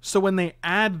 So when they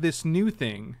add this new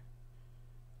thing,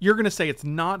 you're going to say it's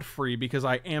not free because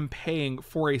I am paying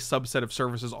for a subset of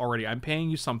services already. I'm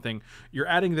paying you something. You're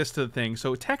adding this to the thing.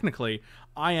 So technically,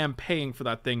 I am paying for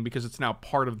that thing because it's now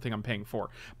part of the thing I'm paying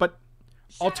for. But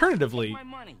alternatively,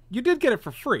 you did get it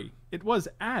for free. It was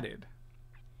added.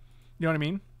 You know what I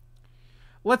mean?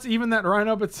 Let's even that right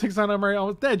up at 600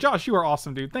 Mario. Hey, Josh, you are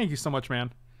awesome, dude. Thank you so much,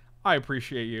 man. I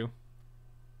appreciate you.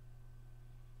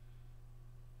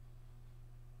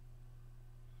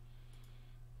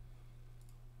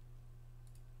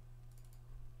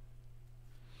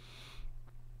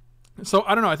 So,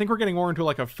 I don't know. I think we're getting more into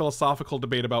like a philosophical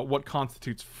debate about what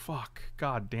constitutes... Fuck.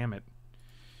 God damn it.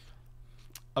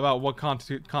 About what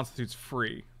constitutes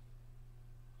free.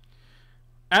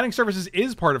 Adding services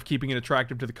is part of keeping it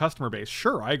attractive to the customer base.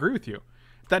 Sure, I agree with you.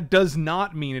 That does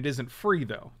not mean it isn't free,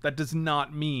 though. That does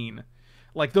not mean...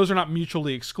 Like, those are not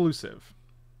mutually exclusive.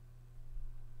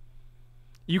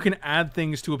 You can add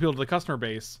things to appeal to the customer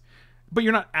base, but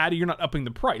you're not upping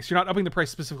the price. You're not upping the price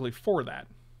specifically for that.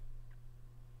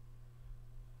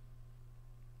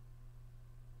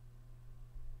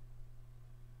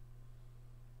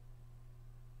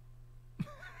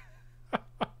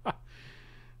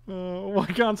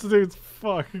 What constitutes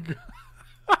fuck?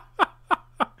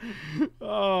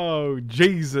 Oh,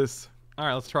 Jesus.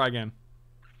 Alright, let's try again.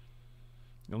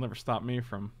 You'll never stop me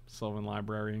from Sylvan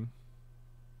Librarying.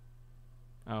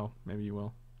 Oh, maybe you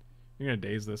will. You're gonna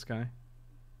daze this guy.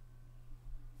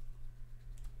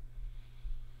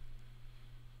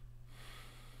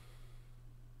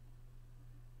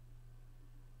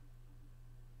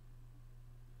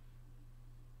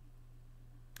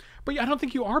 But I don't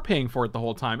think you are paying for it the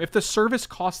whole time. If the service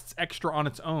costs extra on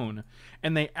its own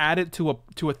and they add it to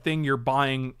a thing you're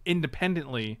buying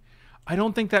independently, I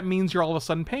don't think that means you're all of a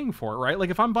sudden paying for it, right? Like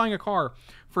if I'm buying a car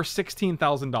for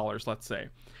 $16,000, let's say,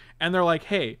 and they're like,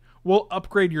 hey, we'll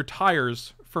upgrade your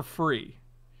tires for free.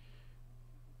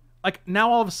 Like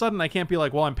now all of a sudden I can't be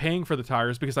like, well, I'm paying for the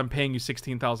tires because I'm paying you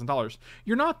 $16,000.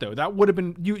 You're not though. That would have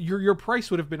been, your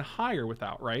price would have been higher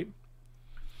without, right?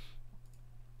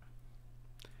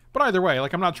 But either way,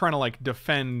 like, I'm not trying to, like,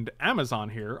 defend Amazon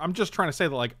here. I'm just trying to say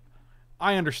that, like,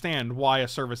 I understand why a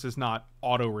service is not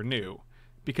auto-renew.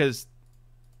 Because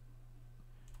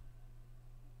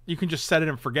you can just set it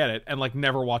and forget it and, like,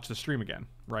 never watch the stream again,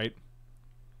 right?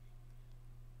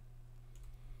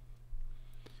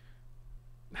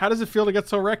 How does it feel to get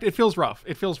so wrecked? It feels rough.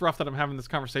 It feels rough that I'm having this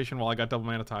conversation while I got double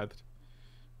mana tithed.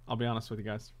 I'll be honest with you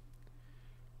guys.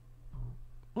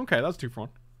 Okay, that's 2 for 1.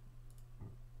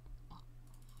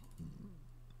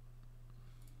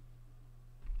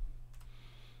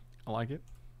 I like it.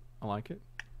 I like it.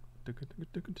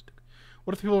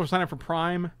 What if people are signing up for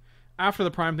Prime after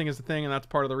the Prime thing is the thing and that's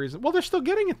part of the reason? Well, they're still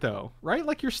getting it though, right?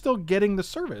 Like, you're still getting the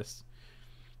service.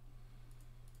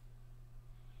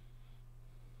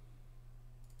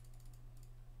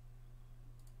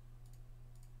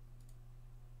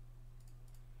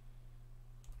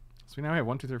 So we now have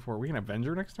 1, 2, 3, 4. We can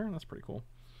Avenger next turn? That's pretty cool.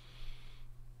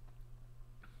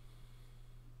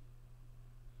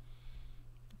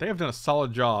 They have done a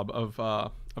solid job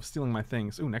of stealing my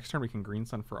things. Ooh, next turn we can Green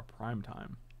Sun for a Prime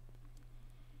time.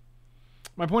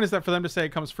 My point is that for them to say it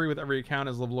comes free with every account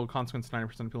is low consequence.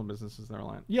 90% of people in businesses they're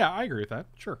reliant. Yeah, I agree with that.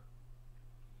 Sure.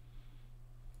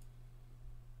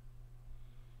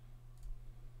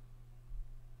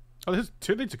 Oh, there's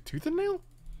two. They took Tooth and Nail?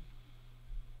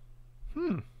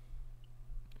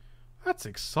 That's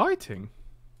exciting.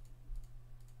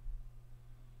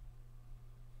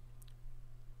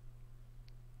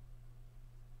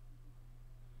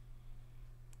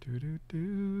 Do do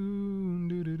do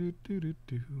do do do do do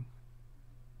do.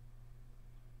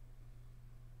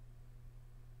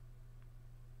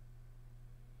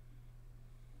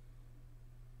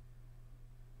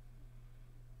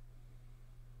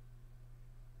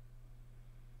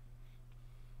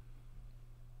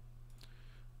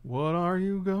 What are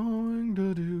you going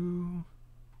to do?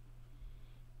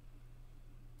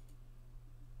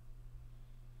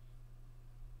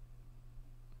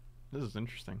 This is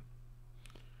interesting.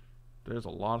 There's a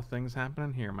lot of things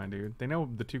happening here, my dude. They know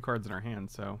the 2 cards in our hand,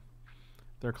 so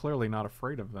they're clearly not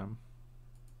afraid of them.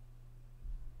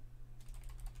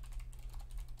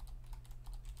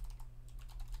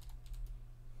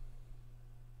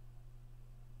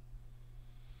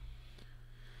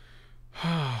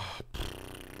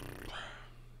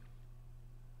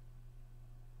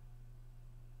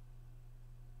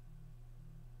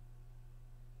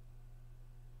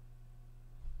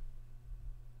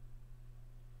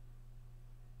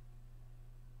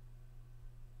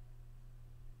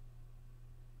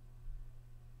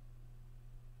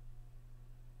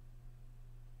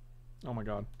 Oh my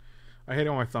god. I hate it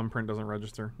when my thumbprint doesn't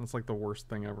register. That's like the worst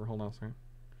thing ever. Hold on a second.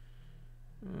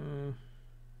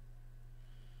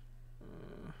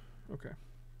 Okay.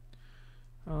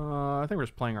 I think we're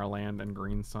just playing our land and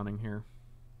green sunning here.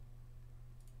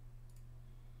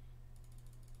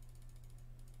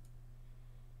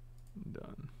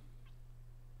 Done.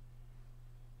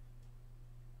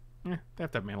 Yeah, they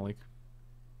have to have mana leak.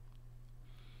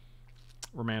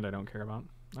 Remand I don't care about.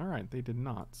 Alright, they did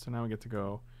not. So now we get to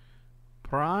go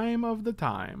Prime of the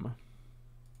Time.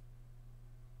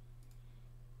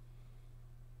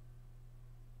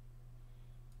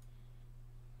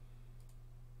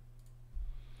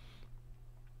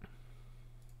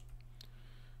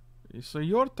 So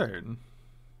your turn.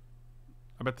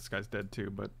 I bet this guy's dead too,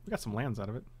 but we got some lands out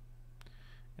of it.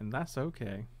 And that's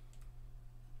okay.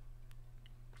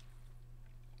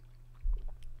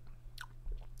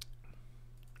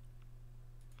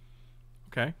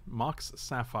 Okay, Mox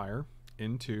Sapphire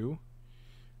into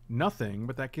nothing,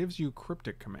 but that gives you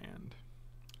Cryptic Command.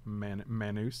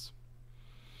 Manus.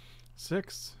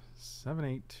 6, 7,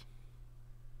 8.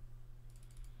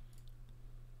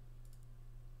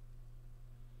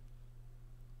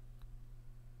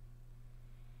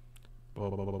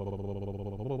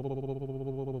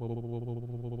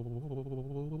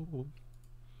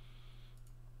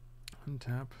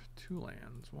 Untap 2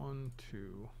 lands. 1,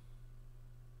 2.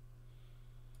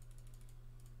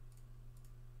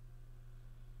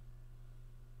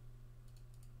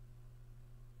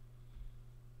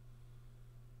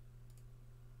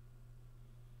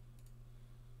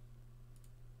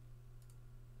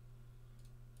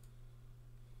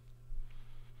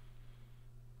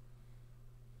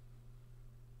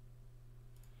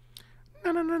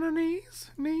 No, knees.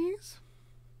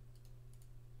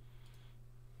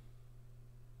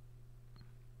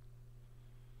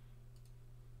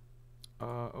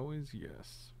 Always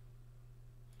yes.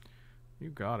 You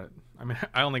got it. I mean,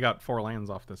 I only got 4 lands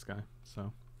off this guy,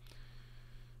 so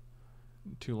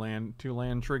 2 land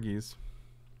triggies.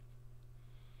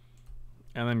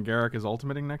 And then Garrick is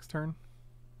ultimating next turn.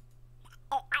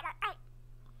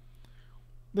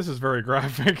 This is very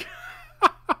graphic.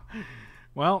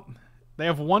 Well, they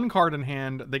have one card in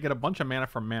hand. They get a bunch of mana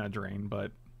from Mana Drain,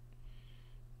 but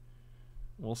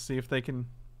we'll see if they can,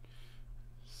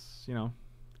 you know,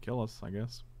 kill us, I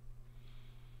guess.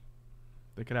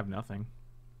 They could have nothing.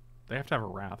 They have to have a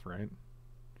Wrath, right?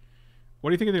 What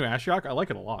do you think of the new Ashiok? I like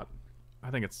it a lot.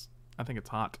 I think it's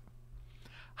hot.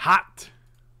 Hot!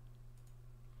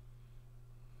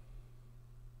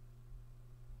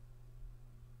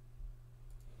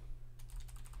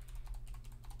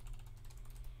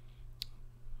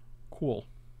 Cool.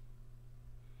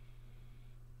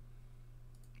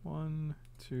 1,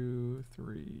 2,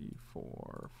 3,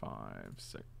 4, 5,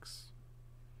 6,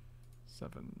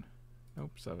 7.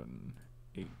 Nope, 7,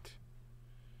 8.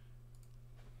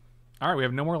 Alright, we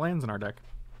have no more lands in our deck.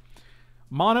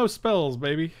 Mono spells,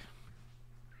 baby.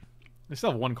 They still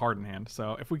have one card in hand,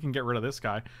 so if we can get rid of this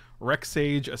guy. Rex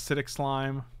Sage, Acidic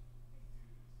Slime.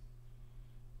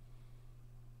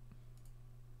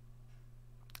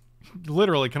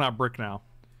 Literally cannot brick now.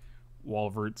 Wall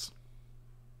of Roots.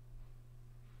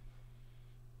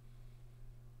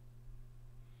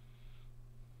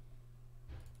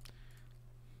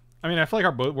 I mean, I feel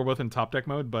like we're both in top deck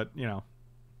mode, but, you know,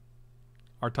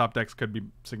 our top decks could be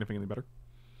significantly better.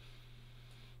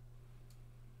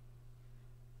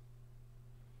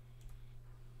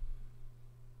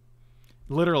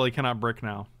 Literally cannot brick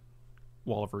now.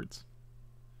 Wall of Roots.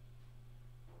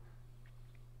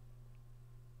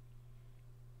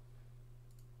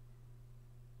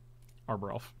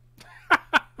 Arbor Elf.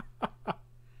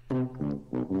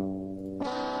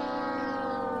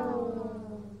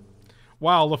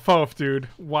 Wow, Lepore, dude.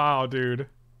 Wow, dude.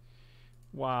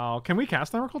 Wow. Can we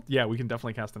cast an Emrakul? Yeah, we can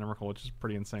definitely cast an Emrakul, which is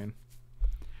pretty insane.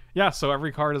 Yeah, so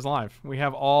every card is live. We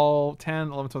have all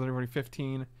 10, 11, 12, 13, 14,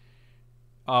 15.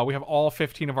 We have all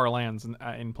 15 of our lands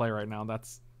in play right now.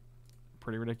 That's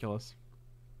pretty ridiculous.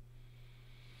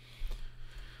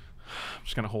 I'm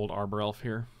just going to hold Arbor Elf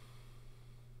here.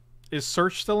 Is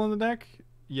Search still in the deck?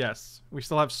 Yes. We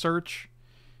still have Search.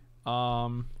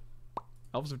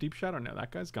 Elves of Deep Shadow? No,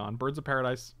 that guy's gone. Birds of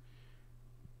Paradise.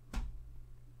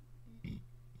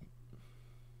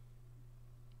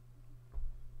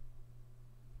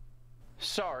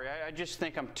 Sorry, I just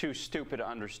think I'm too stupid to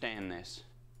understand this.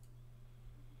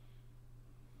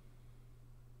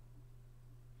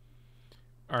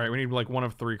 Alright, we need like one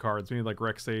of 3 cards. We need like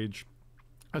Rex Sage,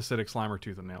 Acidic Slime, or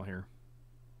Tooth and Nail here.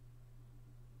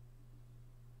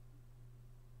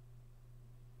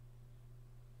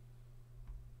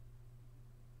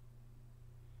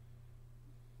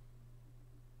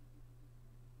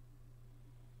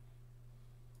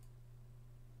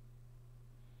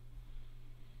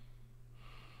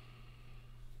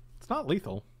 It's not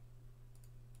lethal.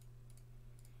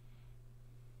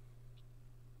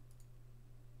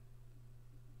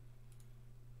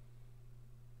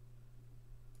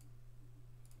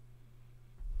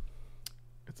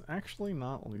 It's actually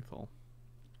not lethal.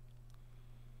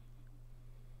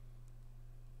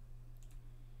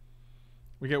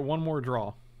 We get one more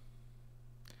draw.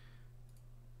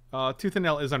 Tooth and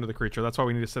Nail is under the creature. That's why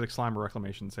we need Acidic Slime or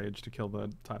Reclamation Sage to kill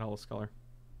the Tidehollow Sculler.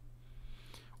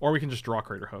 Or we can just draw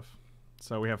Crater Hoof.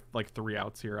 So we have like 3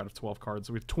 outs here out of 12 cards.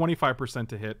 So we have 25%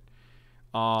 to hit.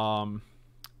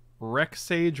 Rex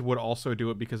Sage would also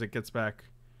do it because it gets back...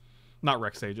 Not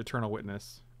Rex Sage, Eternal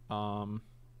Witness.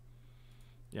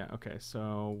 Yeah, okay.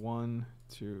 So 1,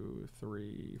 2,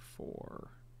 3, 4,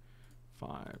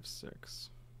 5, 6.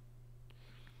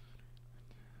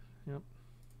 Yep.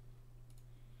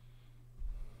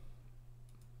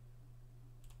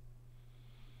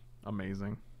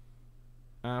 Amazing.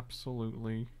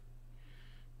 Absolutely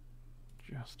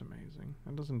just amazing.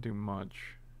 That doesn't do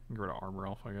much. Get rid of Arbor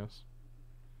Elf, I guess.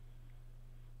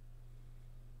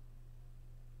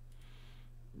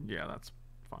 Yeah, that's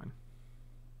fine.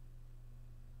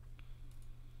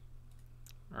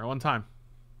 Alright, one time.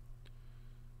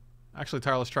 Actually,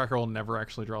 Tireless Tracker will never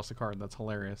actually draw us a card. That's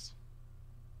hilarious.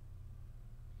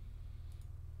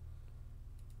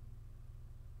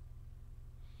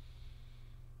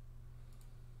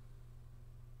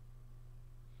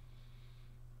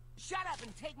 Shut up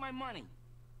and take my money.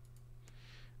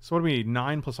 So what do we need?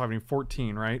 9 plus 5, we need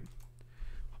 14, right?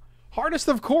 Hardest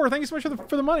of Core, thank you so much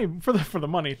for the money. For the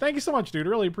money. Thank you so much, dude.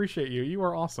 Really appreciate you. You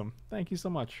are awesome. Thank you so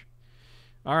much.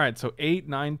 Alright, so 8,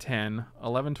 9, 10,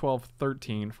 11, 12,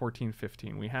 13, 14,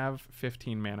 15. We have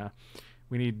 15 mana.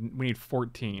 We need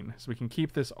 14. So we can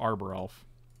keep this Arbor Elf.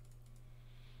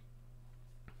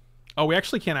 Oh, we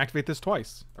actually can't activate this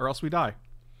twice, or else we die.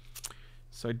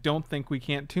 So I don't think we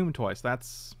can't tomb twice.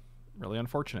 That's really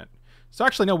unfortunate. So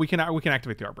actually, no, we can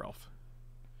activate the Arbor Elf.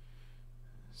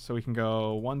 So we can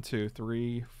go 1, 2,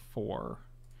 3, 4.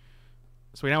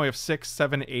 So now we have 6,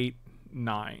 7, 8,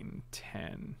 9,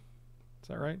 10. Is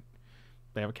that right?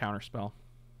 They have a counter spell.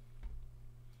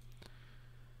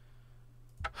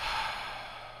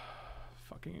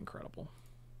 Fucking incredible.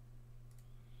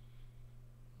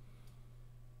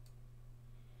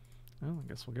 Well, I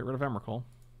guess we'll get rid of Emrakul.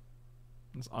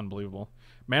 It's unbelievable.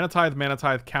 Mana Tithe,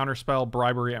 Counterspell,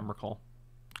 Bribery, Emrakul.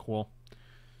 Cool.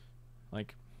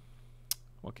 Like,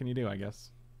 what can you do, I guess?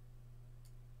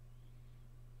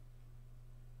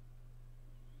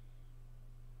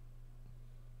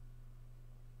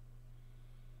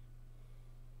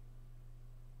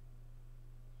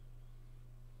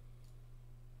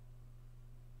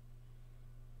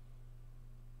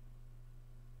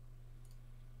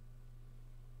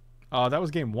 That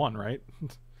was game 1, right?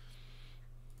 And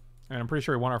I'm pretty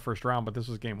sure we won our first round, but this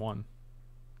was game 1.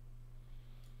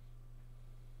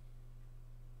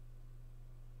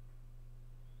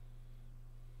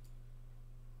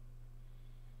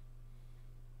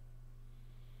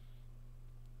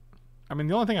 I mean,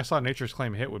 the only thing I saw Nature's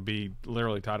Claim hit would be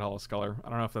literally Tidehollow Sculler. I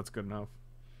don't know if that's good enough.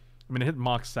 I mean, it hit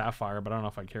Mox Sapphire, but I don't know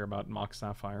if I care about Mox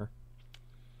Sapphire.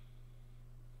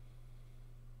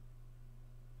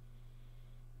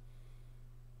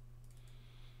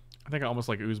 I think I almost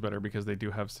like Ooze better because they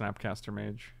do have Snapcaster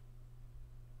Mage.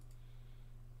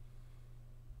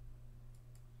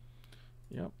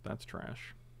 Yep, that's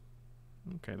trash.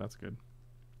 Okay, that's good.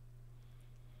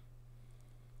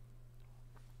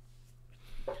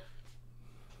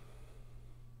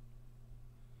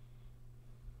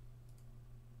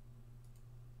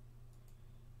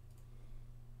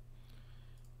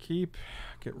 Keep,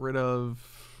 get rid of...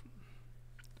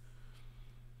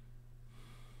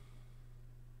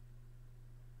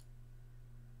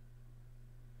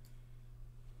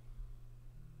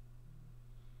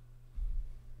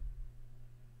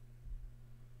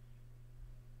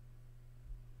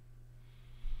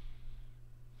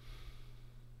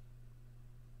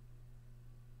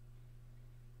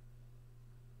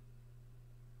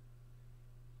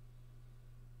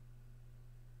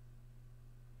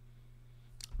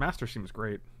 Master seems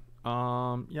great.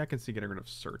 Yeah, I can see getting rid of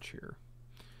Search here.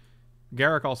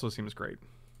 Garrick also seems great.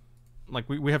 Like,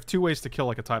 we have 2 ways to kill,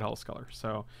 like, a Tidehollow Sculler.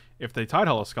 So, if they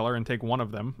Tidehollow Sculler and take one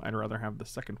of them, I'd rather have the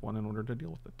second one in order to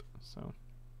deal with it. So...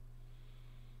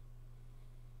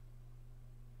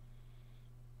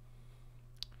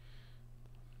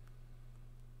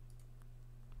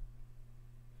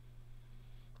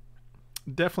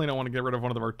 definitely don't want to get rid of one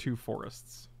of our 2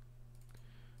 forests.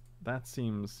 That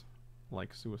seems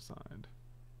like suicide.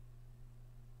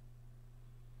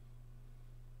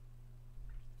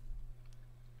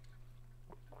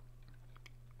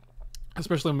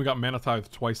 Especially when we got Mana Tithe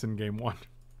twice in game 1.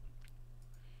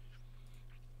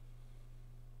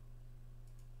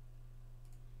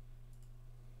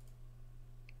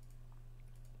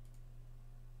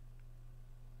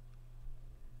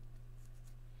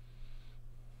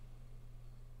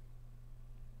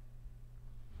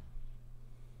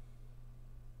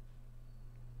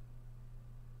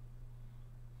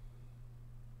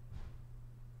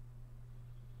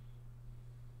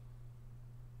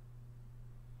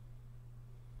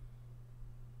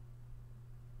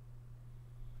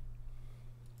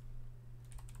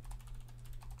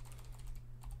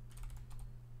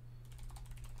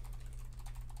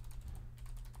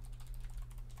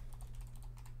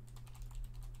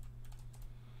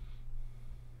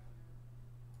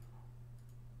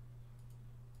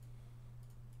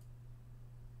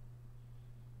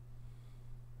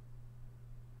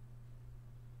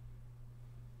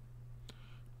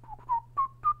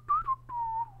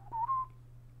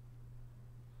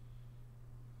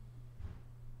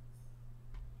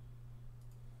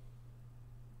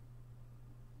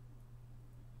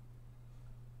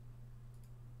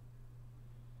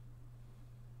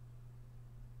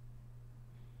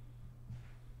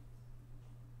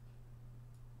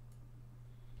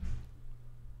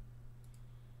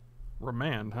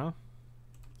 Remand, huh?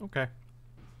 Okay.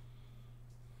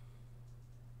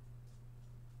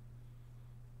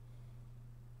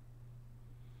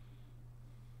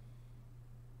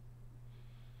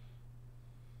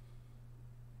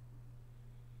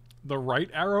 The right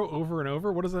arrow over and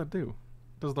over? What does that do?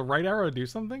 Does the right arrow do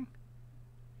something?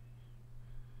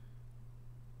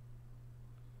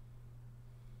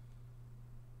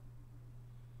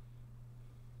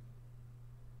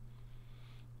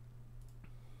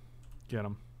 Get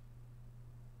him.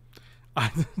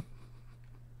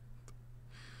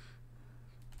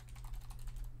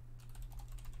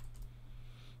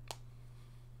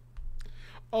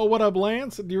 Oh, what up,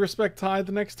 Lance? Do you respect tide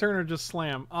the next turn or just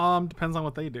slam? Depends on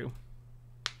what they do.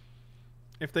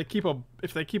 If they keep a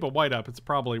white up,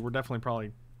 we're definitely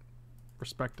probably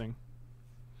respecting.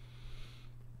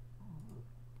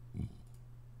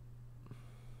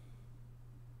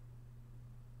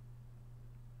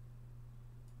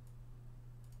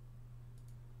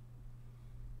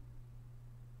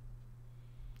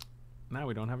 Now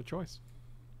we don't have a choice.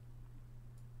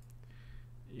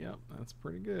 Yep, that's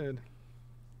pretty good.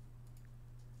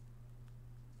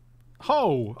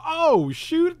 Oh! Oh!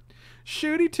 Shooty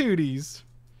tooties!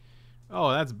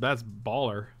 Oh, that's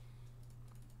baller.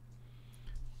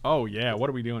 Oh, yeah, what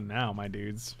are we doing now, my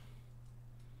dudes?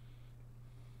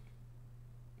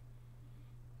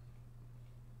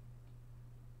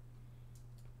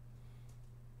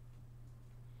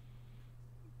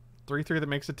 Three that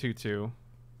makes a 2/2.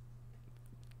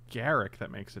 Garrick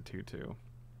that makes a 2/2.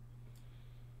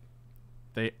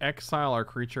 They exile our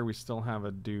creature, we still have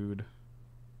a dude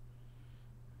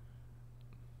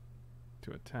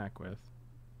to attack with.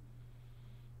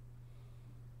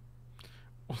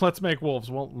 Well, let's make wolves.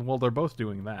 Well, they're both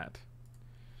doing that.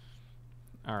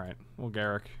 Alright, well,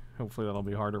 Garrick. Hopefully that'll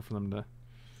be harder for them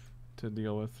to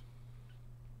deal with.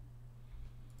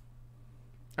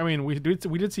 I mean, we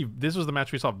did see... This was the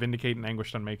match we saw Vindicate and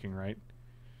Anguished Unmaking, right?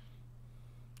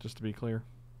 Just to be clear.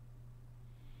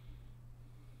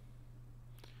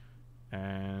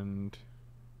 And...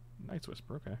 Night's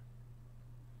Whisper, okay.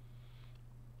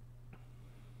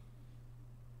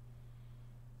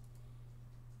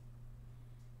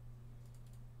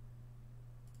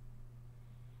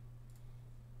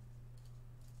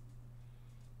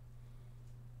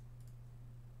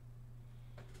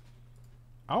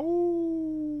 Oh!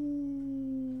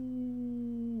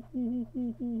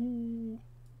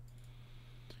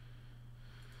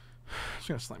 Just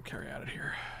gonna slam carry at it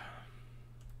here.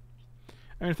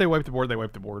 I mean, if they wipe the board, they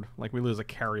wipe the board. Like, we lose a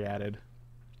carry added.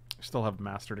 Still have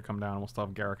Master to come down, and we'll still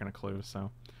have Garrick and a Clue,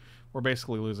 so... We're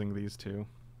basically losing these two.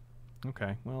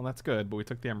 Okay, well, that's good, but we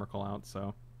took the Emrakul out,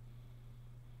 so...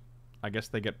 I guess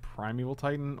they get Primeval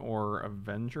Titan or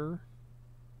Avenger?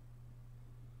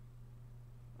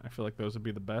 I feel like those would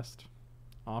be the best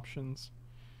options.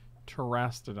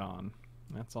 Terastodon.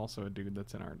 That's also a dude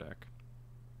that's in our deck.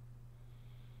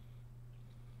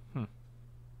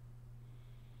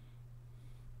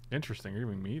 Interesting. You're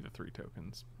giving me the 3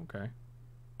 tokens. Okay.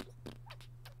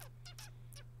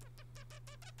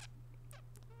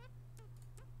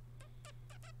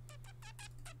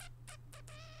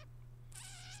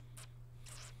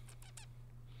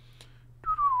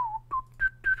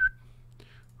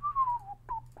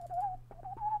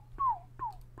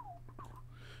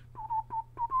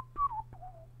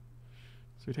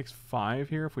 So he takes 5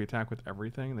 here. If we attack with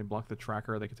everything, they block the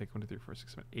tracker. They can take 1, 2, 3, 4,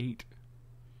 6, 7, 8.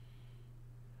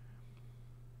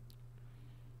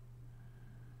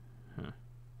 Huh.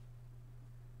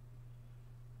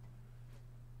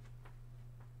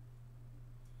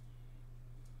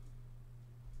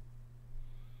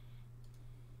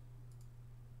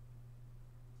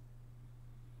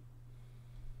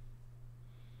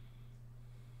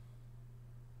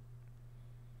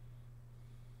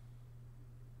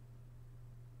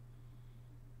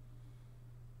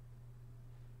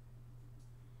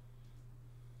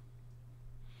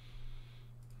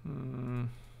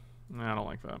 I don't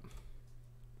like that.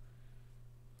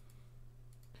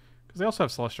 Because they also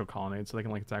have Celestial Colonnade, so they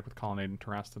can like attack with Colonnade and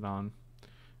Terastodon.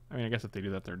 I mean, I guess if they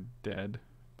do that, they're dead.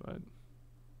 But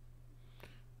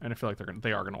and I feel like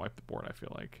they are gonna wipe the board. I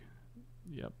feel like,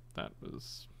 yep, that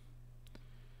was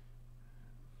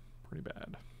pretty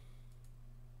bad.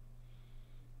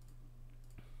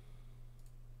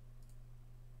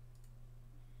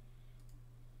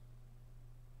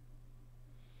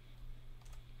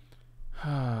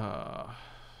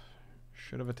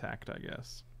 Should have attacked, I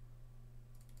guess.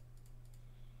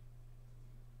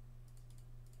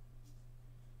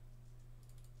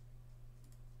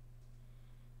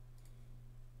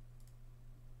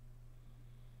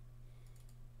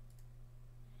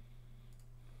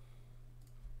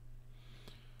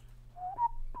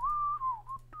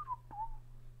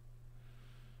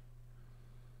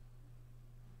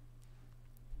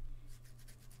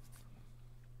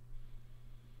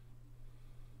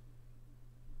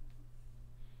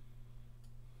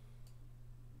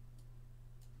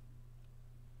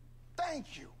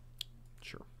 Thank you.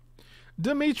 Sure.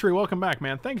 Dimitri, welcome back,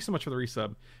 man. Thank you so much for the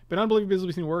resub. Been unbelievably busy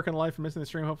between work and life and missing the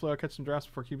stream. Hopefully I'll catch some drafts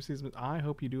before Cuba season. I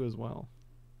hope you do as well.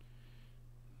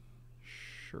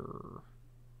 Sure.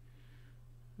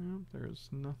 Well, there's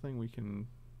nothing we can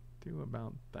do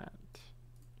about that.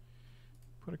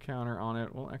 Put a counter on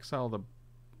it. We'll exile the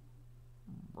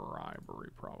Bribery,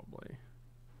 probably.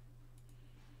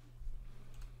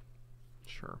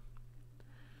 Sure.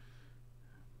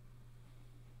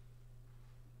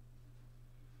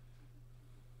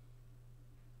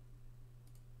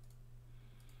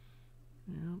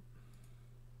 Yep.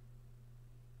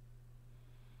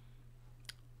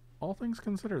 All things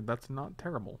considered, that's not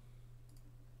terrible.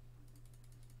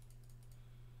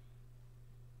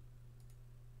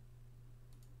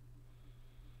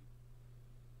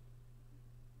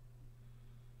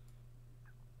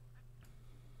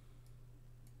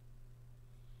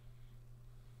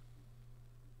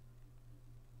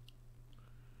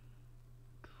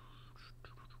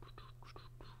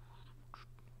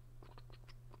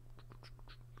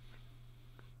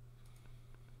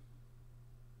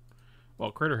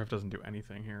 Well, Craterhoof doesn't do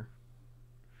anything here.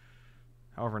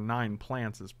 However, 9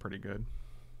 plants is pretty good.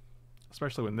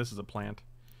 Especially when this is a plant.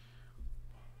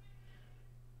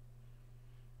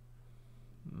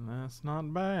 That's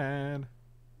not bad.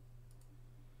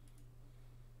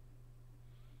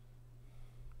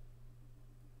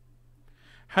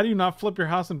 How do you not flip your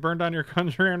house and burn down your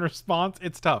country in response?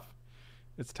 It's tough.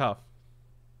 It's tough.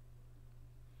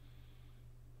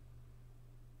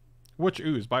 Which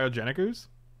ooze? Biogenic ooze?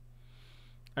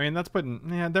 I mean, that's putting...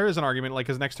 Yeah, there is an argument. Like,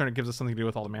 because next turn it gives us something to do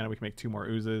with all the mana. We can make 2 more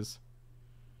oozes.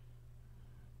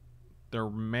 They're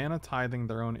mana tithing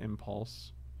their own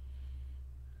impulse.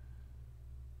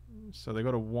 So they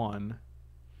go to 1.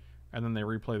 And then they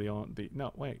replay the...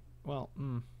 No, wait. Well,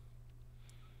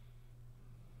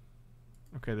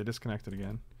 Okay, they disconnected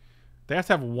again. They have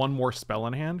to have 1 more spell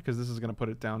in hand, because this is going to put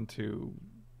it down to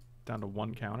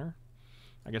 1 counter.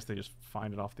 I guess they just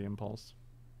find it off the impulse.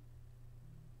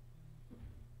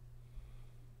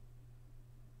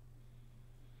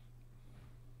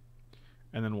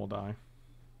 And then we'll die.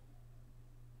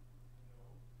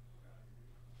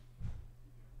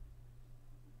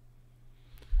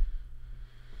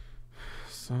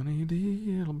 Sunny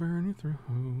D, it'll burn your throat.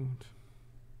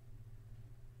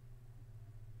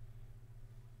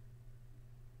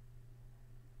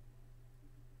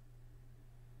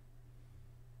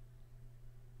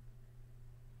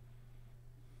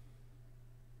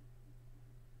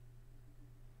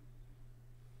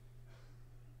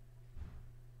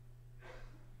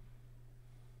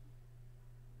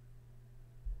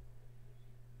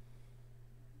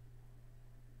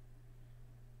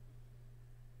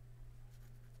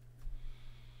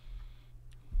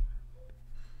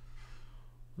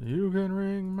 You can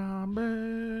ring my bell,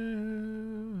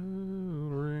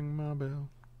 ring my bell.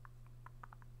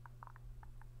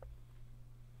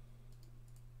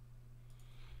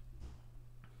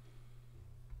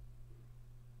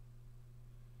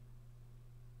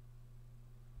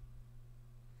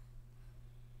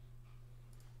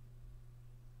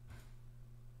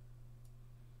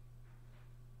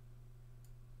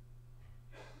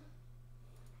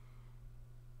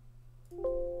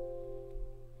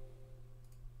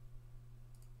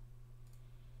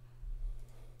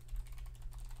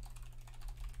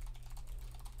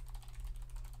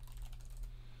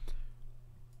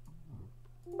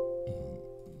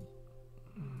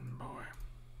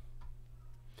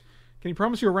 Can you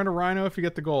promise you'll rent a rhino if you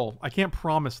get the goal? I can't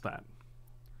promise that.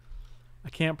 I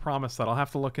can't promise that. I'll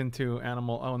have to look into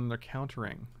animal... Oh, and they're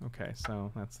countering. Okay,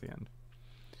 so that's the end.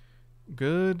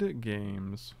 Good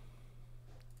games.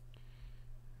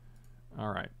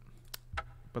 Alright.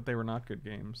 But they were not good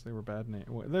games. They were bad names.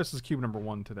 This is cube number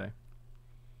 1 today.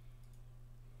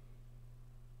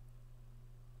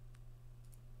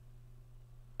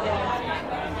 Oh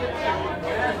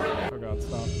god,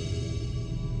 stop.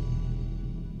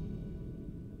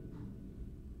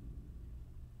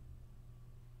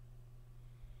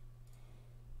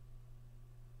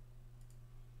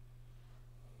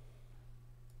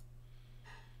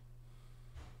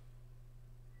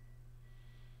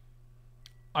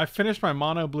 I finished my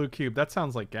mono blue cube. That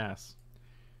sounds like gas.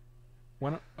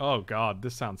 When? Oh god,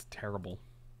 this sounds terrible.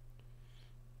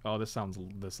 Oh, this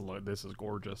is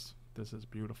gorgeous. This is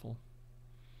beautiful.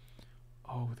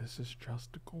 Oh, this is just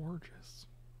gorgeous.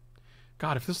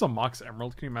 God, if this was a Mox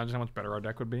Emerald, can you imagine how much better our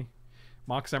deck would be?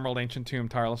 Mox Emerald, Ancient Tomb,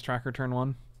 Tireless Tracker, turn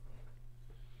 1.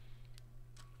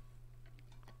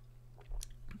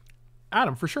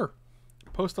 Adam, for sure.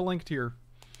 Post a link to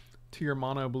your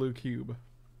mono blue cube.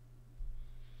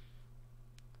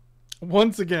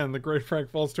 Once again, the Great Frank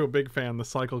falls to a big fan. The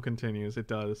cycle continues. It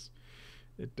does.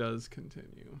 It does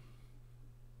continue.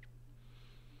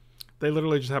 They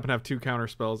literally just happen to have 2 counter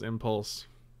spells, Impulse,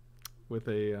 with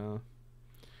a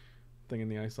thing in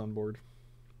the ice on board.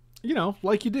 You know,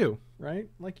 like you do, right?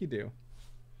 Like you do.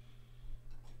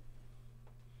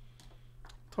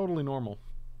 Totally normal.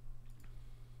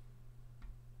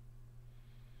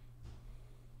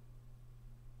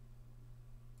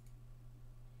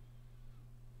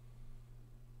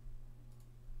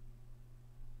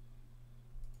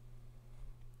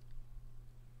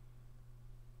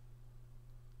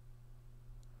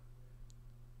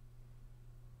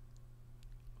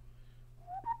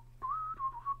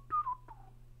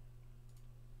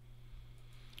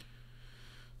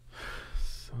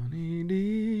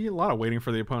 lot of waiting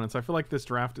for the opponents. I feel like this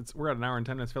draft, we're at an hour and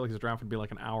 10 minutes. I feel like this draft would be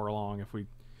like an hour long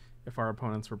if our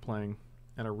opponents were playing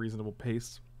at a reasonable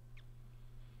pace.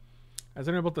 Has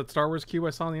anyone about that Star Wars cube I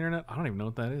saw on the internet? I don't even know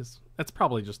what that is. That's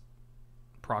probably just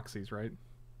proxies, right?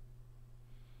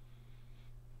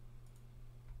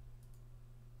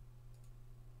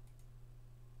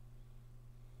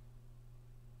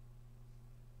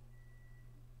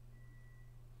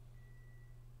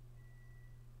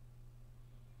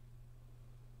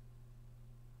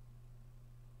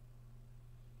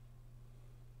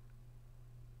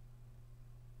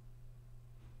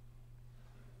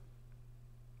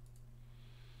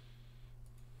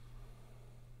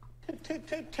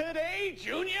 Today,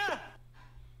 Junior?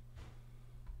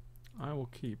 I will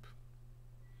keep.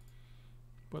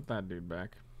 Put that dude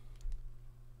back.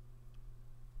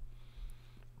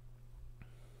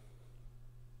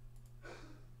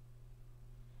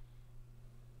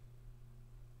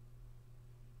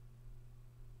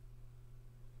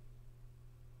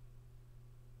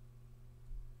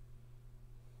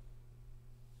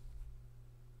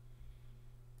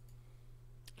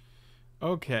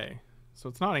 Okay. So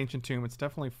it's not Ancient Tomb. It's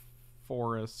definitely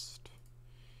Forest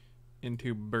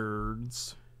into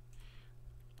Birds.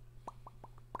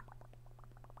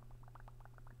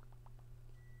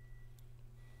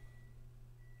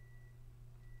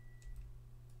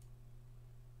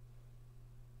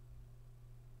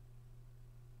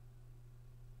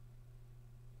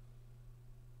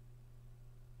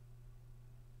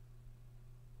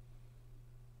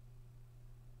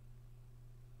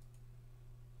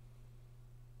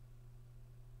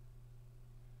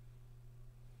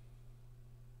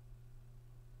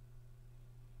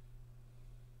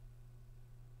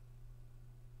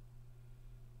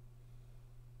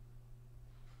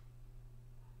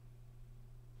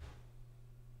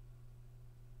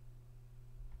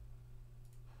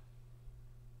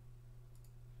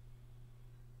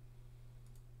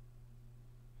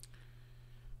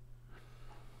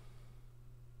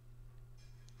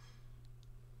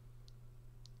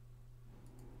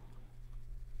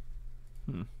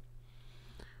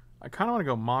 I kind of want to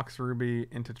go Mox Ruby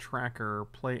into Tracker,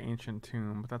 play Ancient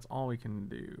Tomb, but that's all we can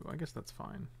do. I guess that's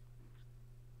fine.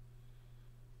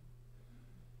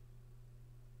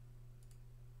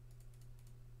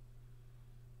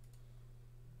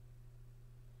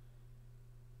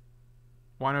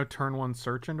 Why no turn 1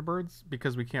 search into Birds?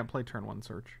 Because we can't play turn 1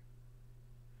 search.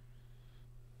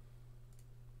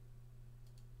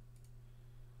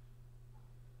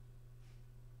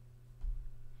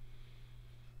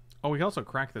 Oh, we can also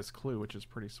crack this clue, which is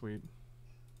pretty sweet.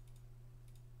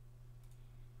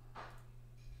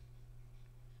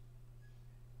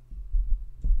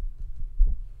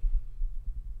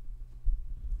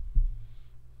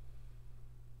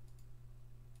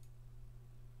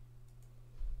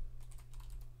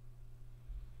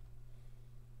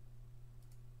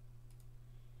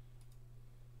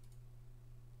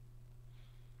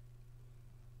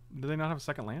 Do they not have a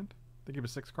second land? They give a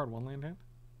 6-card 1-land hand?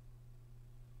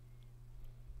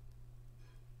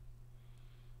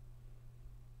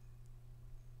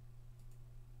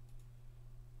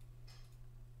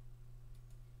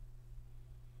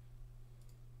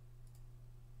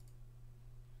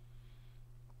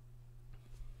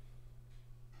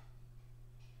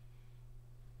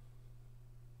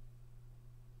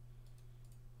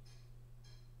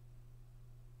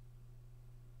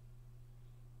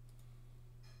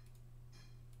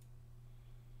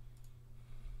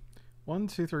 One,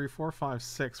 two, three, four, five,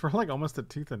 six. We're like almost at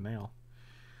tooth and nail.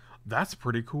 That's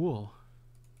pretty cool.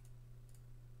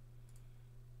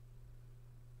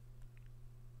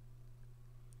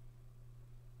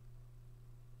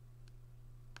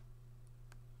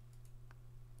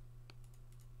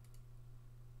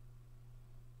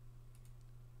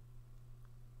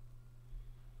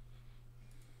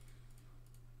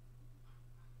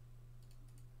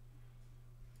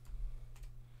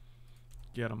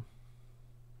 Get him.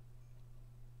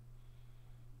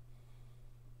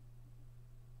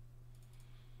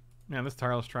 Man, this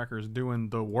tireless tracker is doing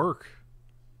the work.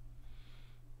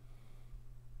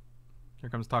 Here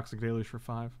comes Toxic Deluge for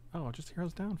 5. Oh, just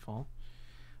Hero's Downfall.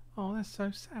 Oh, that's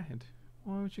so sad.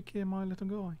 Why would you kill my little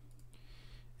guy?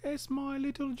 It's my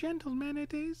little gentleman,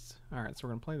 it is. Alright, so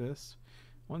we're going to play this.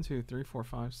 1, 2, 3, 4,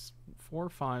 5, 4,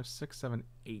 5, 6, 7,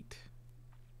 8.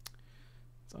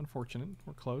 It's unfortunate.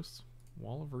 We're close.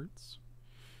 Wall of Roots.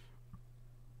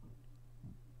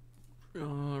 We're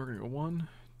going to go 1,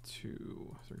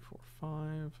 2, 3, 4,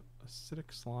 5.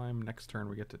 Acidic Slime. Next turn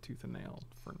we get to Tooth and Nail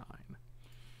for 9.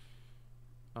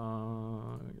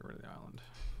 Get rid of the island.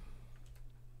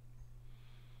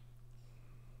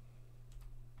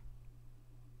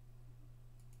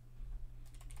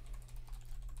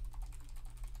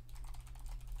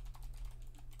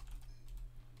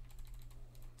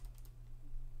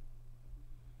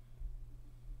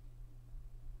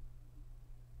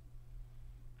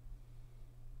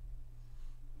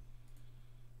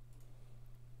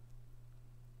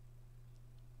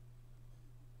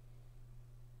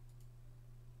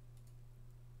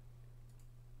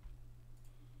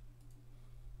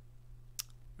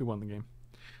 We won the game.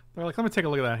 They're like, let me take a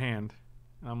look at that hand.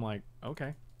 And I'm like,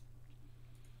 okay.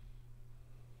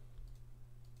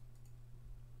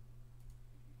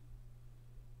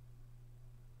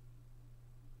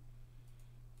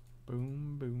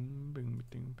 Boom, boom, boom,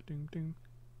 boom, boom, boom.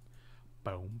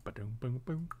 Boom, ba doom, boom,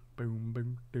 boom, boom,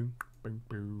 boom, doom, boom,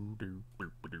 boom, doom,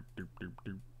 boom, doom, doom, doom,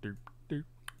 doom, doom, doom,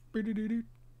 doom, doom, doom.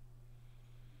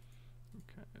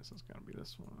 Okay, this is gonna be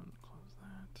this one. Close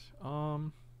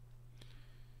that.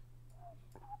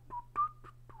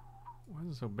 Why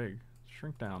is it so big?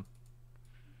 Shrink down.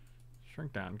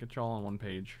 Shrink down. Get you all on one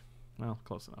page. Well,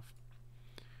 close enough.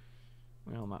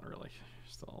 Well, not really.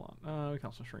 Still a lot. We can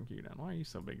also shrink you down. Why are you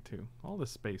so big too? All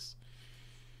this space.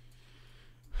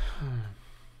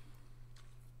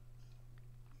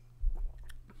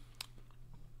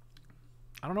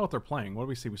 I don't know what they're playing. What do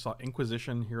we see? We saw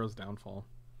Inquisition, Heroes Downfall.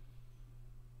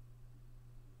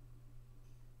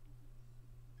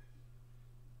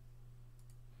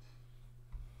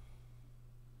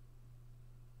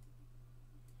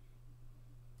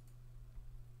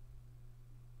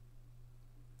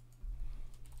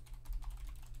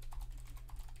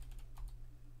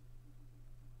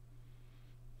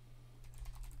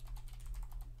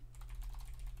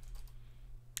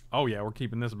 Oh yeah, we're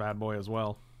keeping this bad boy as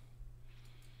well.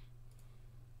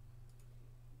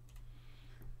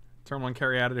 Turn 1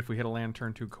 carry added if we hit a land,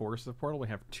 turn 2 coercive portal. We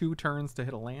have 2 turns to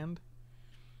hit a land.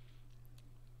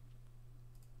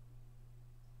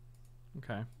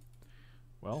 Okay.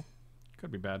 Well,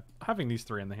 could be bad. Having these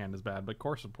 3 in the hand is bad, but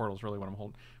coercive portal is really what I'm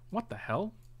holding. What the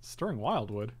hell? Stirring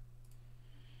Wildwood.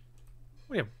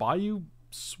 We have Bayou,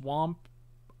 Swamp,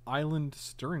 Island,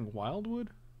 Stirring Wildwood?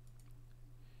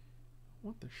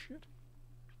 What the shit?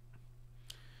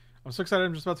 I'm so excited.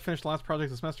 I'm just about to finish the last project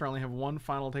this semester. I only have one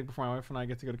final take before my wife and I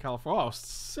get to go to California. Oh,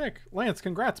 sick. Lance,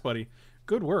 congrats, buddy.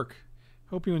 Good work.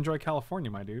 Hope you enjoy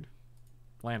California, my dude.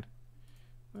 Land.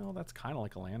 Well, that's kind of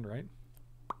like a land, right?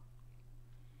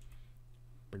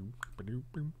 Boom, boom,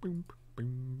 boom, boom,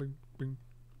 boom, boom, boom.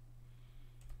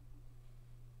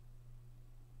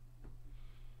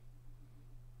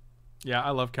 Yeah,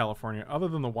 I love California. Other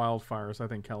than the wildfires, I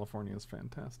think California is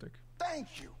fantastic.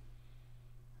 Thank you.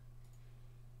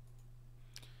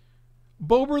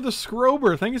 Bober the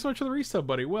Scrober. Thank you so much for the resub,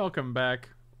 buddy. Welcome back,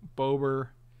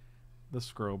 Bober the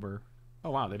Scrober.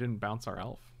 Oh, wow. They didn't bounce our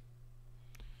elf.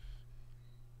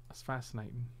 That's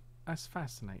fascinating. That's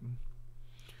fascinating.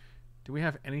 Do we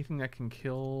have anything that can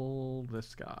kill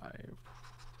this guy?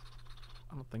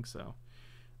 I don't think so.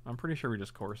 I'm pretty sure we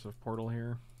just coercive portal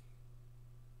here.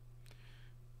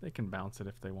 They can bounce it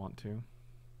if they want to.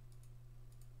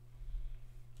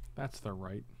 That's their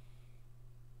right.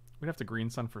 We'd have to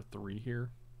green sun for 3 here.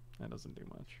 That doesn't do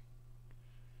much.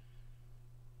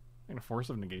 I'm gonna force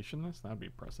of negation this? That'd be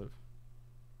impressive.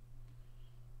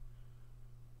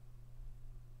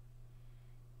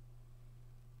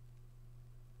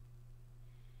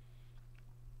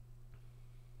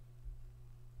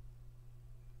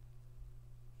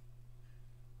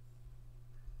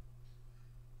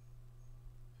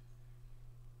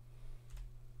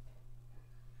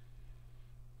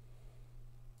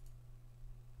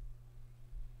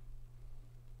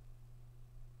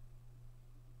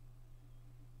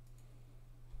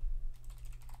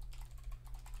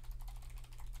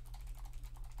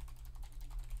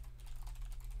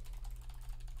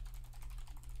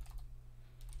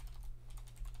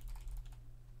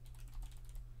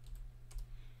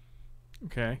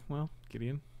 Okay, well,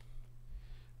 Gideon.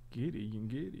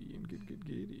 Gideon.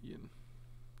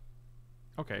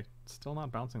 Okay, still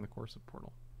not bouncing the coercive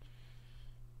portal.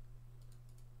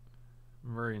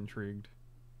 I'm very intrigued.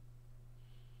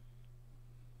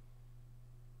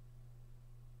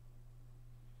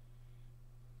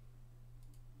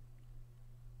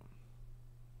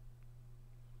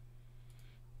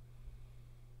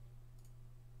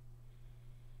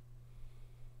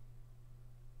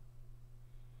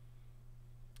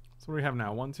 So what do we have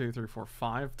now? 1, 2, 3, 4,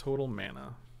 5 total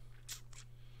mana.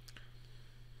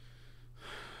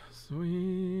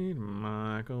 Sweet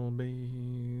Michael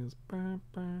Bees. Michael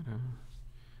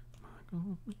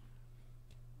Bees.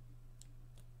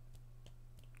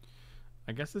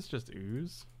 I guess it's just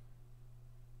ooze.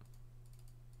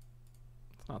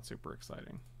 It's not super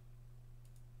exciting.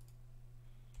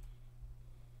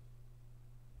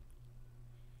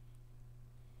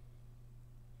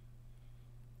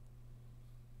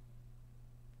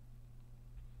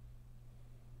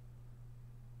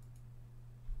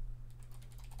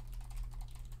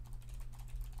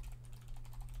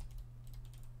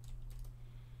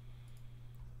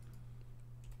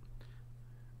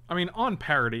 I mean, on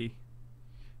parity,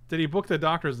 did he book the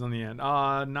doctors in the end?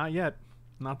 Not yet.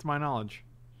 Not to my knowledge.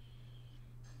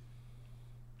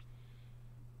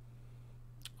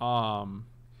 On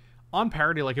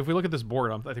parity, like if we look at this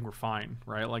board, I think we're fine,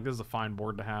 right? Like this is a fine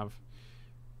board to have.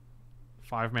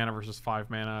 5 mana versus 5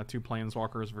 mana, 2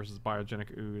 planeswalkers versus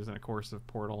biogenic ooze, and a coercive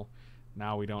portal.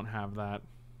 Now we don't have that.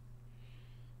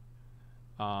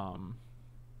 4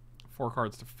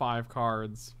 cards to 5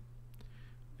 cards.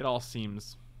 It all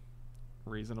seems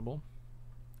reasonable,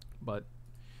 but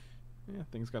yeah,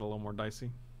 things got a little more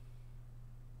dicey.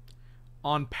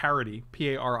 On parity,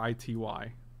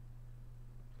 Parity.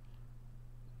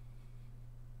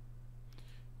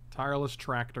 Tireless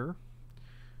Tractor.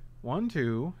 1,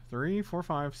 2, 3, 4,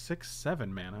 5, 6,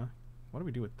 7 mana. What do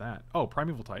we do with that? Oh,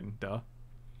 Primeval Titan. Duh.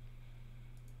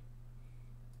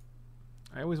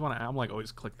 I always want to... I'm like,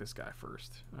 always click this guy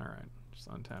first. Alright. Just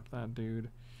untap that dude.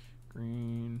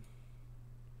 Green.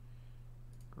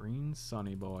 Green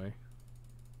Sunny Boy.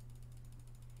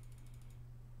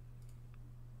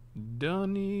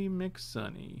 Dunny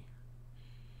McSunny.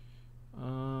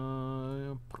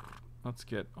 Let's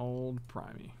get old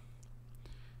Primey.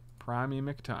 Primey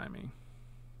McTimey.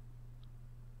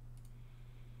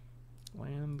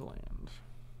 Land.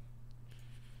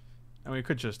 And we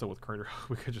could just go with Crater.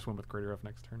 We could just win with Crater Hoof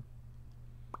next turn.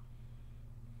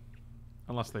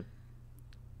 Unless they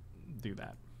do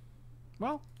that.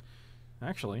 Well,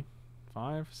 actually,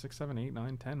 5, 6, 7, 8,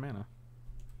 9, 10 mana.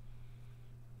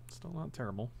 Still not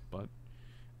terrible, but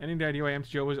any idea why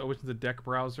MTGO opens the deck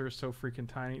browser so freaking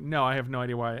tiny? No, I have no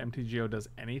idea why MTGO does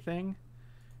anything,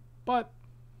 but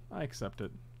I accept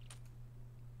it.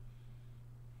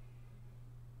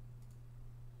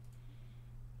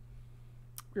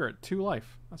 We're at 2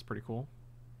 life. That's pretty cool.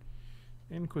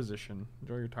 Inquisition.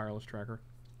 Enjoy your tireless tracker.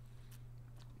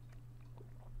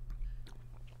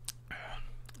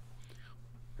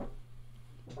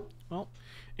 Well,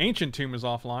 Ancient Tomb is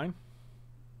offline.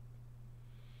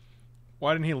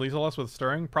 Why didn't he lethal us with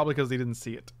Stirring? Probably because he didn't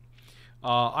see it.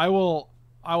 I will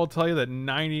tell you that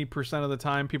 90% of the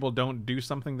time people don't do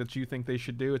something that you think they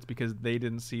should do. It's because they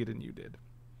didn't see it and you did.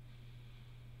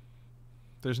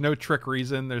 There's no trick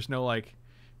reason. There's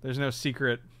no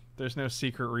secret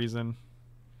reason.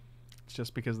 It's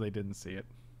just because they didn't see it.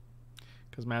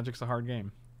 Because Magic's a hard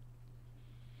game.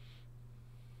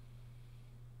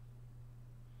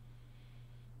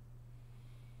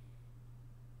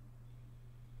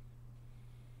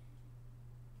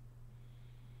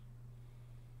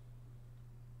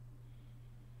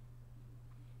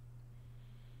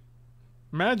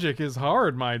 Magic is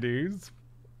hard, my dudes.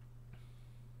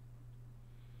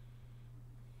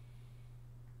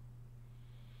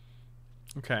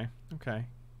 Okay.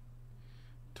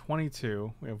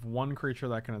 22. We have 1 creature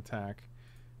that can attack.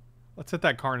 Let's hit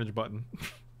that Carnage button.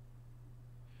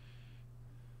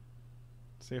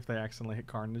 See if they accidentally hit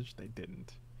Carnage. They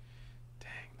didn't. Dang,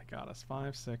 they got us.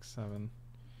 5, 6, 7.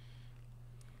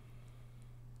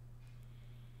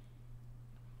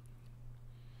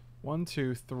 1,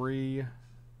 2, 3,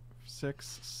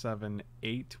 6, 7,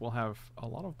 8. We'll have a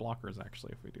lot of blockers,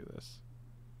 actually, if we do this.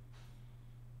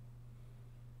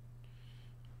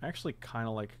 I actually kind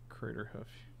of like Crater Hoof.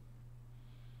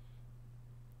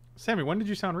 Sammy, when did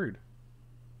you sound rude?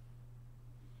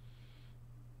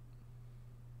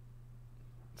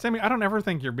 Sammy, I don't ever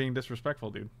think you're being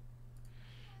disrespectful, dude.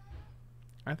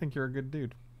 I think you're a good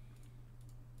dude.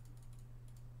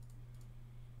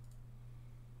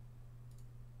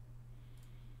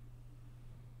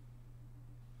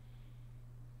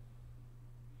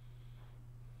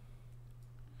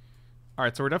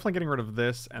 Alright, so we're definitely getting rid of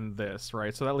this and this,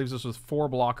 right? So that leaves us with 4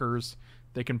 blockers.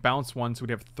 They can bounce 1, so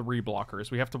we'd have 3 blockers.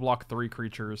 We have to block 3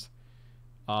 creatures.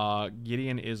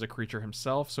 Gideon is a creature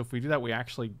himself, so if we do that, we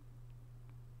actually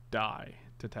die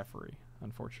to Teferi,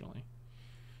 unfortunately.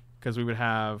 Because we would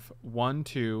have 1,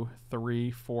 2,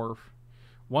 3, 4...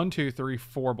 1, 2, 3,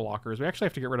 4 blockers. We actually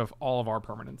have to get rid of all of our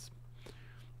permanents.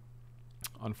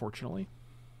 Unfortunately.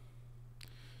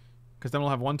 Because then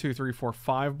we'll have 1, 2, 3, 4,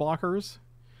 5 blockers.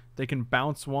 They can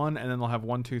bounce 1, and then they'll have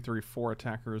 1, 2, 3, 4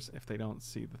 attackers if they don't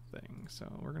see the thing. So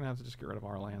we're going to have to just get rid of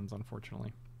our lands,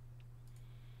 unfortunately.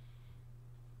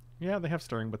 Yeah, they have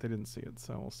Stirring, but they didn't see it,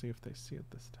 so we'll see if they see it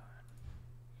this time.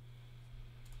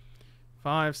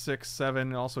 5, 6,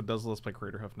 7. It also does let us play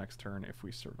Crater Hoof next turn if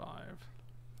we survive.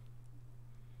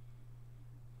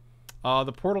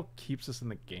 The portal keeps us in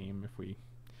the game if we...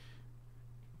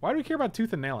 Why do we care about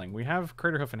Tooth and Nailing? We have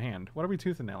Crater Hoof in hand. What are we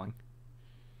Tooth and Nailing?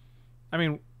 I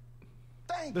mean...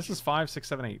 This is 5, 6,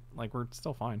 7, 8. Like, we're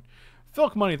still fine.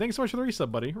 Filk Money, thanks so much for the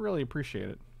resub, buddy. Really appreciate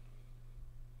it.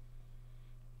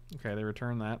 Okay, they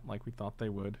return that like we thought they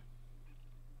would.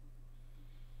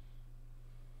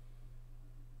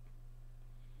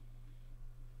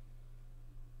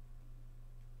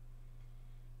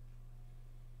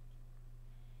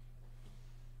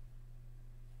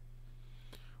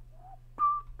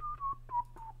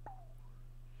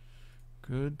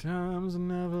 Good times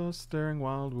never staring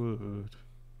wildwood.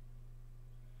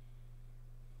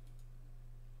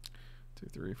 2,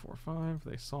 3, 4, 5.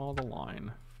 They saw the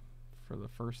line for the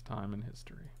first time in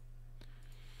history.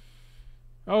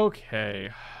 Okay.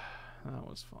 That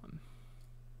was fun.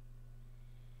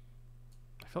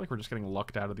 I feel like we're just getting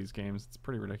lucked out of these games. It's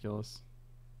pretty ridiculous.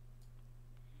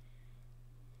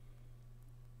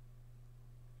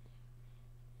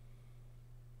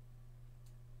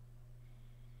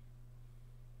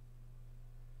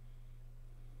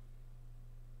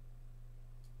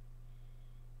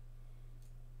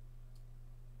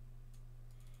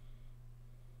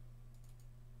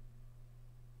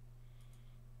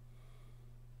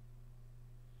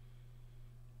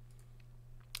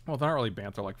 Well, they're not really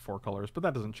banned. They're like 4 colors, but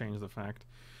that doesn't change the fact.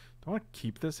 Do I want to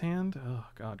keep this hand? Oh,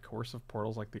 God. Coercive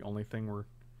Portal's like the only thing we're...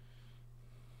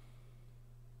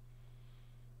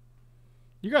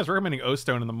 You guys recommending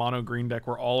O-Stone in the mono green deck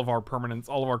where all of our permanents,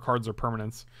 all of our cards are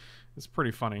permanents. It's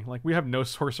pretty funny. Like, we have no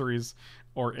sorceries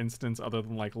or instants other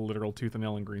than, like, literal Tooth and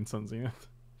Nail and Green Sun Zenith,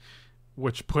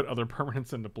 which put other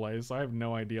permanents into play, so I have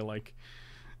no idea, like...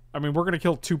 I mean, we're going to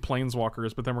kill 2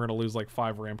 Planeswalkers, but then we're going to lose, like,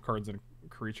 5 ramp cards and a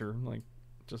creature. Like,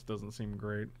 just doesn't seem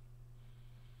great.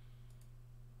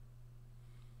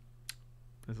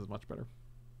 This is much better.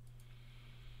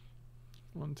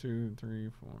 1, 2, 3,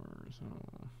 4, so...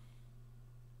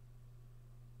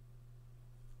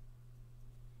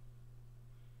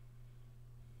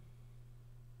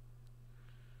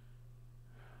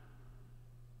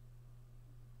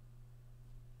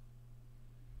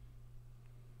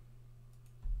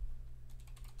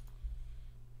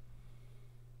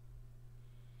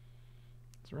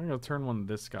 So we're going to go turn 1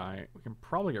 this guy. We can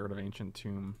probably get rid of Ancient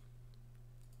Tomb.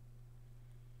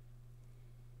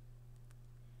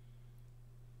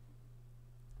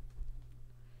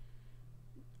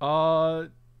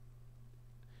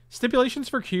 Stipulations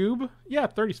for cube? Yeah,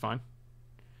 30's fine.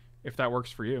 If that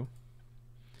works for you.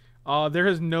 There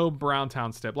is no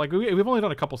Browntown stip. Like, we've only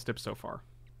done a couple stips so far.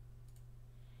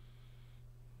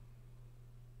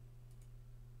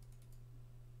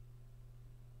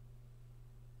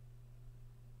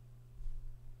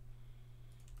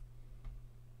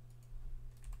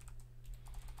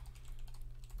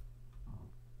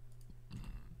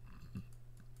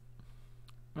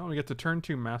 Well, we get to turn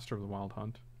 2 Master of the Wild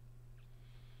Hunt.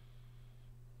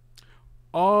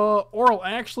 Oral,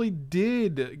 I actually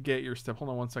did get your step. Hold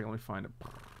on one second, let me find it.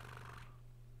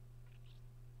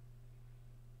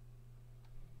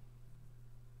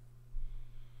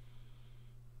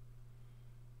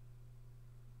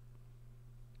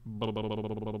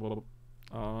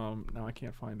 Now I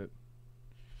can't find it.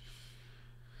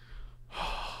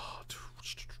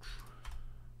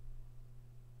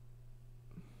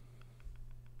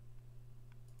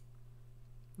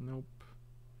 Nope.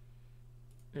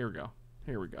 Here we go.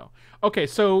 Here we go. Okay,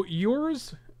 so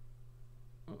yours...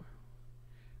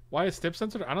 Why is stip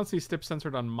censored? I don't see stip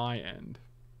censored on my end.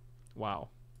 Wow.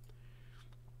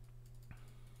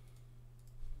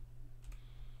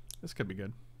 This could be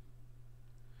good.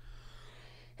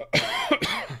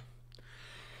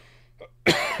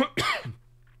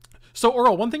 So,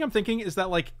 Oral, one thing I'm thinking is that,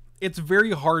 like, it's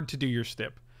very hard to do your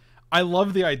stip. I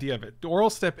love the idea of it. The Oral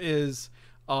stip is...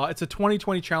 it's a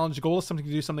 20-20 challenge. The goal is something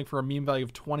to do something for a meme value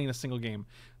of 20 in a single game.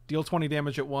 Deal 20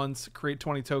 damage at once, create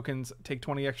 20 tokens, take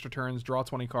 20 extra turns, draw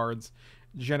 20 cards,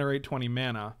 generate 20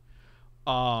 mana.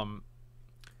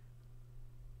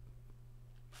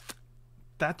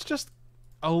 That's just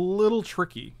a little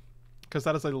tricky because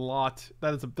that is a lot.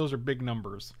 Those are big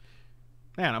numbers.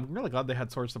 Man, I'm really glad they had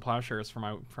Swords to Plowshares for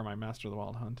my Master of the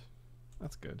Wild Hunt.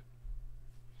 That's good.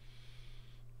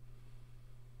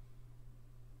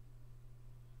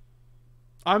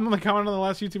 I'm the comment on the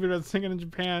last YouTube video about singing in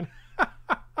Japan.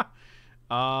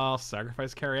 I'll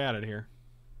sacrifice carry at it here.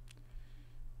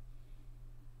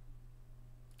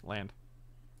 Land.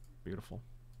 Beautiful.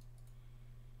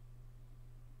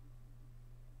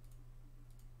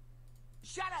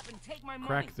 Shut up and take my money.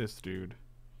 Crack this dude.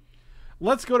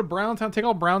 Let's go to Browntown. Take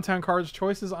all Browntown cards.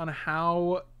 Choices on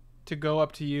how to go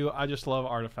up to you. I just love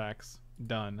artifacts.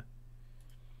 Done.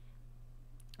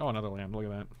 Oh, another land. Look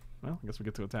at that. Well, I guess we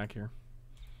get to attack here.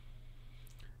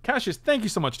 Cassius, thank you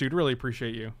so much, dude. Really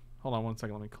appreciate you. Hold on one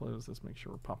second. Let me close this. Make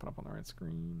sure we're popping up on the right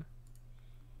screen.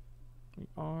 We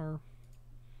are.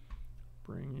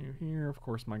 Bring you here. Of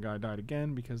course, my guy died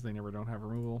again because they never don't have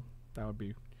removal. That would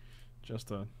be just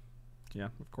a... Yeah,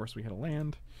 of course we hit a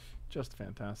land. Just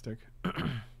fantastic.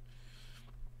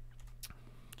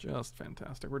 Just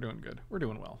fantastic. We're doing good. We're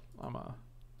doing well. I'm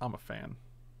a fan.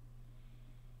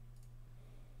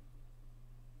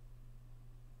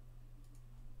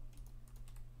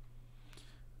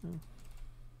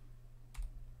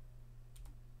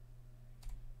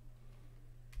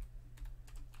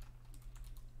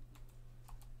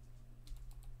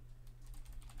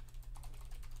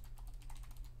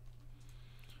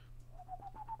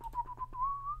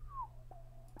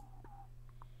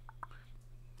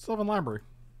 Sylvan Library.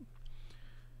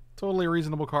 Totally a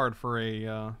reasonable card for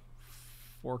a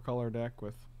 4-color deck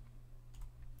with.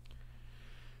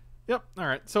 Yep. All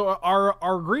right. So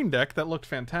our green deck that looked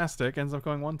fantastic ends up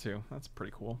going 1-2. That's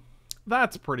pretty cool.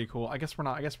 That's pretty cool. I guess we're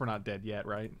not dead yet,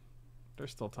 right?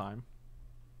 There's still time.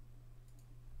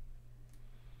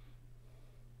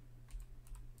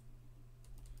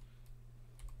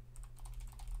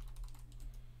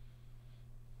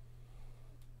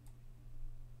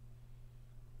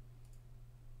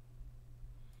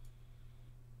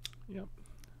 Yep.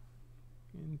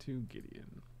 Into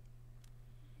Gideon.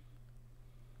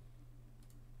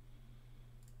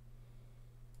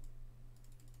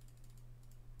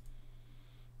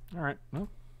 Alright, well.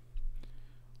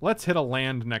 Let's hit a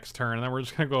land next turn, and then we're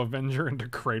just going to go Avenger into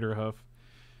Craterhoof.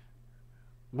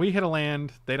 We hit a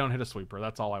land, they don't hit a sweeper.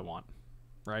 That's all I want.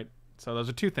 Right? So those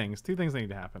are two things. Two things that need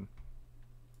to happen.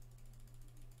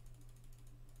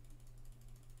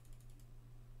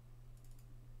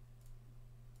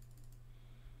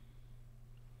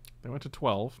 They went to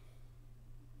 12.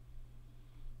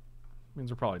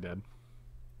 Means we're probably dead.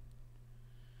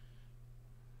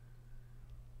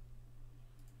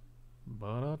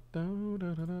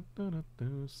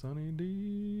 Sunny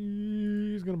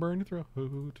D is gonna burn your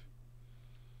throat.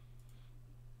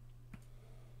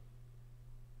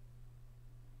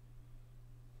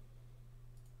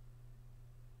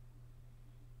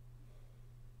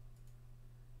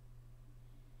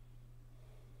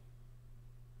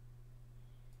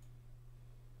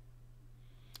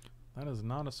 That is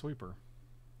not a sweeper.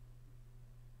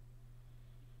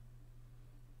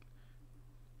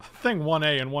 Thing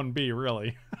 1A and 1B,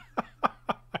 really.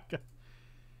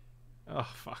 Oh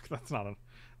fuck, that's not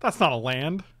a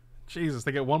land. Jesus,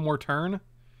 they get one more turn?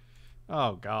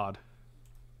 Oh god.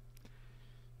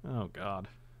 Oh god.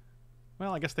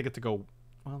 Well, I guess they get to go.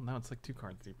 Well, now it's like 2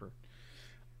 cards deeper.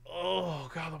 Oh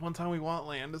god, the one time we want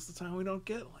land is the time we don't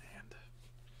get land.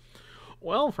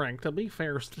 Well, Frank, to be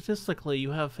fair, statistically, you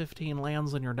have 15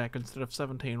 lands in your deck instead of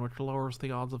 17, which lowers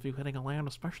the odds of you hitting a land,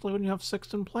 especially when you have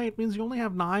 6 in play. It means you only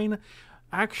have 9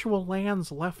 actual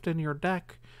lands left in your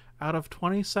deck out of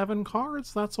 27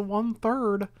 cards. That's a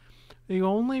 1/3. You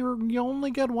only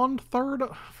get 1/3.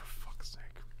 Oh, for fuck's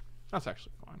sake. That's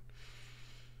actually fine.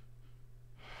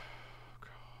 Oh,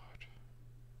 God.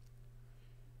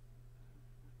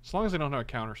 As long as they don't have a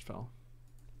counterspell.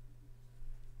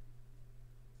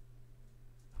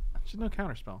 There's no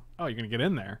counterspell. Oh, you're going to get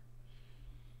in there.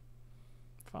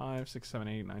 5, 6, 7,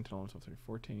 8, 9, 10, 11, 12, 13,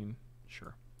 14.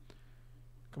 Sure.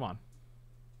 Come on.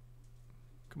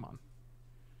 Come on.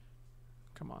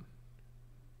 Come on.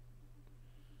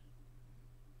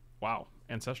 Wow.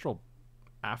 Ancestral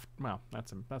wow,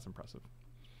 that's impressive.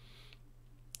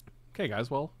 Okay,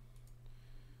 guys, well.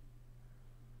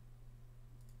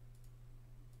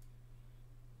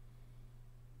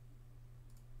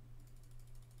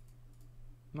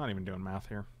 I'm not even doing math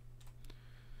here.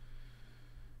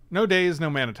 No days, no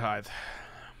mana tithe.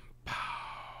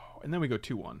 And then we go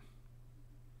 2-1.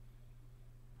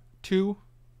 2.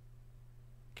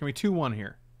 Can we 2-1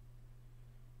 here?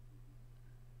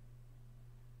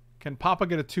 Can Papa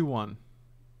get a 2-1?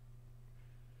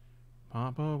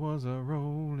 Papa was a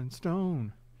rolling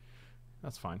stone.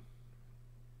 That's fine.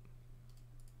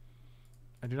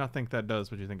 I do not think that does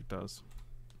what you think it does.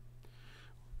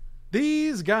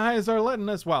 These guys are letting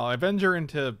us... Well, Avenger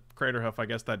into Craterhoof, I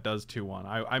guess that does 2-1.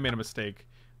 I made a mistake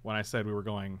when I said we were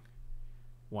going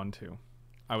 1-2.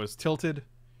 I was tilted.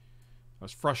 I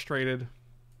was frustrated.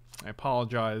 I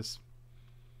apologize.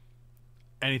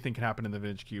 Anything can happen in the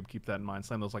Vintage Cube. Keep that in mind.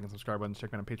 Slam those like and subscribe buttons.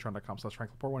 Check me out on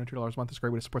patreon.com/FrankLepore. $1 and $2 a month is a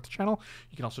great way to support the channel.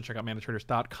 You can also check out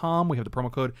manatraders.com. We have the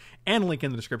promo code and link in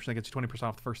the description that gets you 20%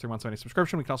 off the first 3 months of any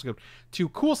subscription. We can also go to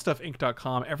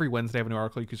coolstuffinc.com. Every Wednesday, I have a new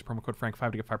article. You can use the promo code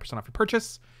Frank5 to get 5% off your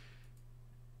purchase.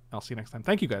 I'll see you next time.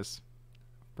 Thank you guys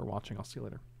for watching. I'll see you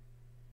later.